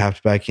of just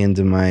tapped back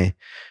into my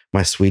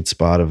sweet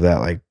spot of that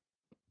like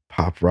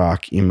pop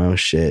rock emo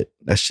shit.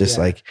 That's just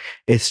like,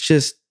 it's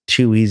just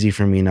too easy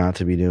for me not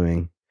to be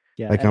doing.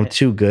 Yeah, like I'm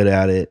too good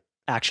at it.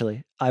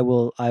 Actually, I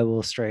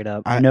will straight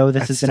up. I know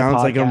this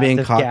sounds like I'm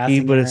being cocky,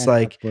 but it's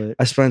like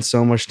I spent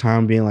so much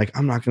time being like,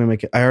 I'm not gonna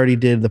make it. I already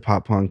did the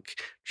pop punk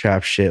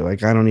trap shit.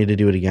 Like I don't need to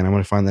do it again. I'm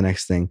gonna find the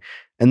next thing.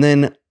 And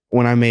then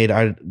when I made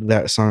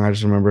that song, I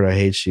just remembered I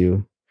Hate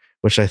You,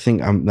 which I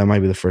think that might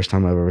be the first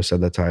time I've ever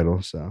said that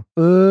title. So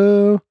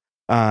ooh,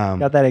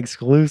 got that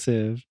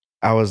exclusive.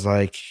 I was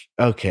like,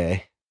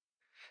 okay,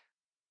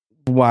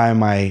 why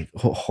am I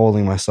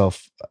holding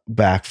myself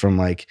back from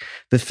like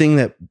the thing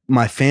that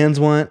my fans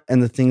want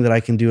and the thing that I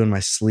can do in my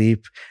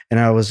sleep?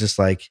 And I was just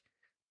like,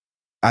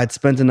 I'd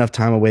spent enough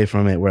time away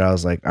from it where I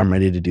was like, I'm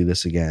ready to do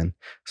this again.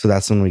 So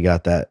that's when we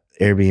got that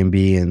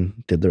Airbnb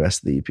and did the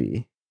rest of the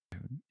EP.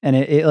 And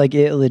it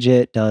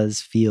legit does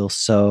feel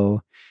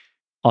so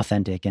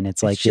authentic. And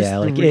it's like,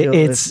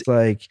 it's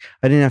like,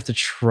 I didn't have to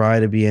try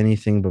to be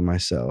anything but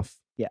myself.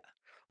 Yeah.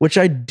 Which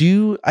I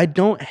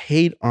don't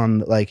hate on,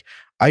 like,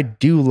 I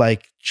do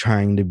like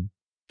trying to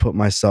put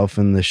myself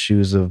in the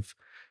shoes of,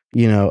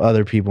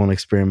 other people and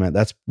experiment.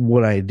 That's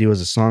what I do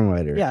as a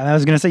songwriter. Yeah, I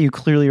was going to say, you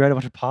clearly write a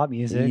bunch of pop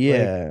music.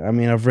 Yeah, I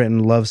mean, I've written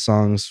love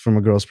songs from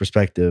a girl's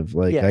perspective.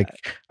 Like,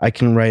 I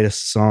can write a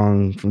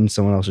song from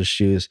someone else's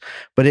shoes.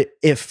 But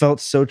it felt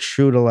so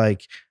true to,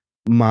 like,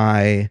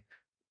 my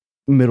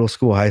middle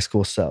school, high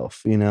school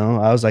self,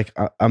 I was like,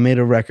 I made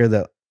a record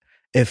that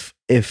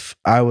if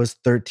I was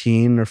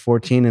 13 or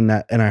 14 and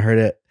I heard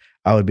it,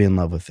 I would be in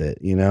love with it,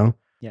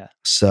 Yeah.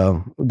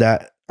 So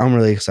that I'm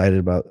really excited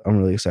about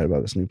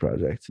this new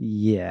project.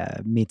 Yeah,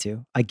 me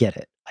too. I get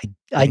it. I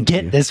Thank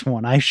get you. this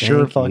one. I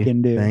sure Thank you.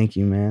 fucking do. Thank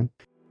you, man.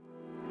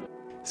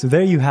 So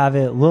there you have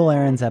it, Lil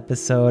Aaron's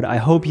episode. I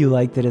hope you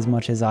liked it as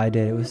much as I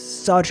did. It was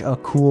such a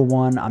cool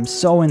one. I'm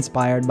so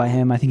inspired by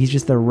him. I think he's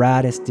just the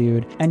raddest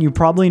dude. And you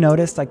probably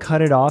noticed I cut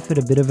it off at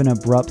a bit of an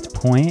abrupt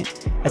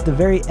point. At the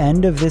very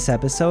end of this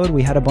episode,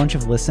 we had a bunch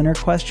of listener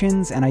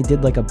questions, and I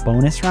did like a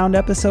bonus round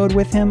episode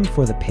with him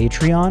for the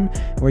Patreon,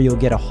 where you'll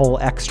get a whole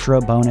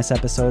extra bonus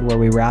episode where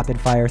we rapid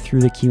fire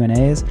through the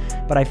Q&As.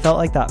 But I felt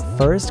like that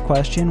first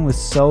question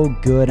was so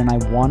good, and I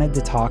wanted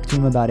to talk to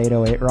him about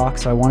 808 Rock,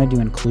 so I wanted to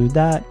include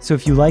that. So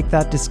if you like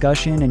that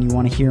discussion and you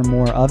want to hear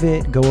more of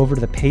it, go over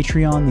to the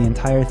Patreon. The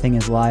entire thing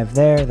is live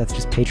there. That's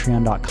just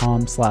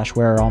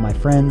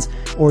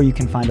patreon.com/whereareallmyfriends, or you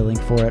can find a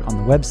link for it on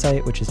the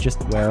website, which is just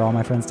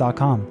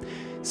whereareallmyfriends.com.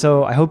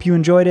 So I hope you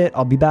enjoyed it.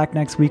 I'll be back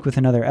next week with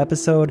another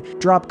episode.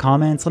 Drop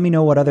comments. Let me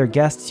know what other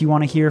guests you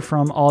want to hear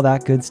from, all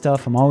that good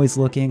stuff. I'm always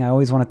looking. I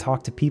always want to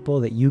talk to people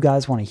that you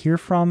guys want to hear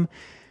from.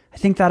 I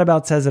think that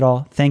about says it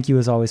all. Thank you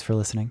as always for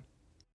listening.